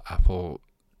Spotify or Apple,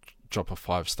 drop a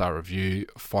 5-star review.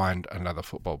 Find another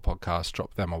football podcast,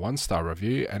 drop them a 1-star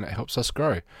review, and it helps us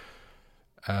grow.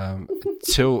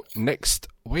 Till next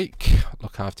week,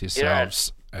 look after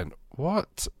yourselves. And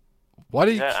what? Why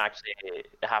do you don't actually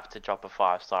have to drop a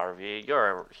 5-star review.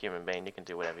 You're a human being. You can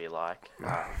do whatever you like.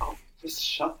 Just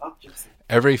shut up, Jesse.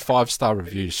 Every 5-star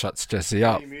review shuts Jesse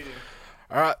up.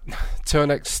 All right. Till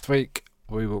next week,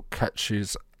 we will catch you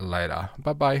later.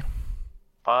 Bye-bye.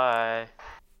 Bye.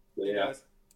 Yeah.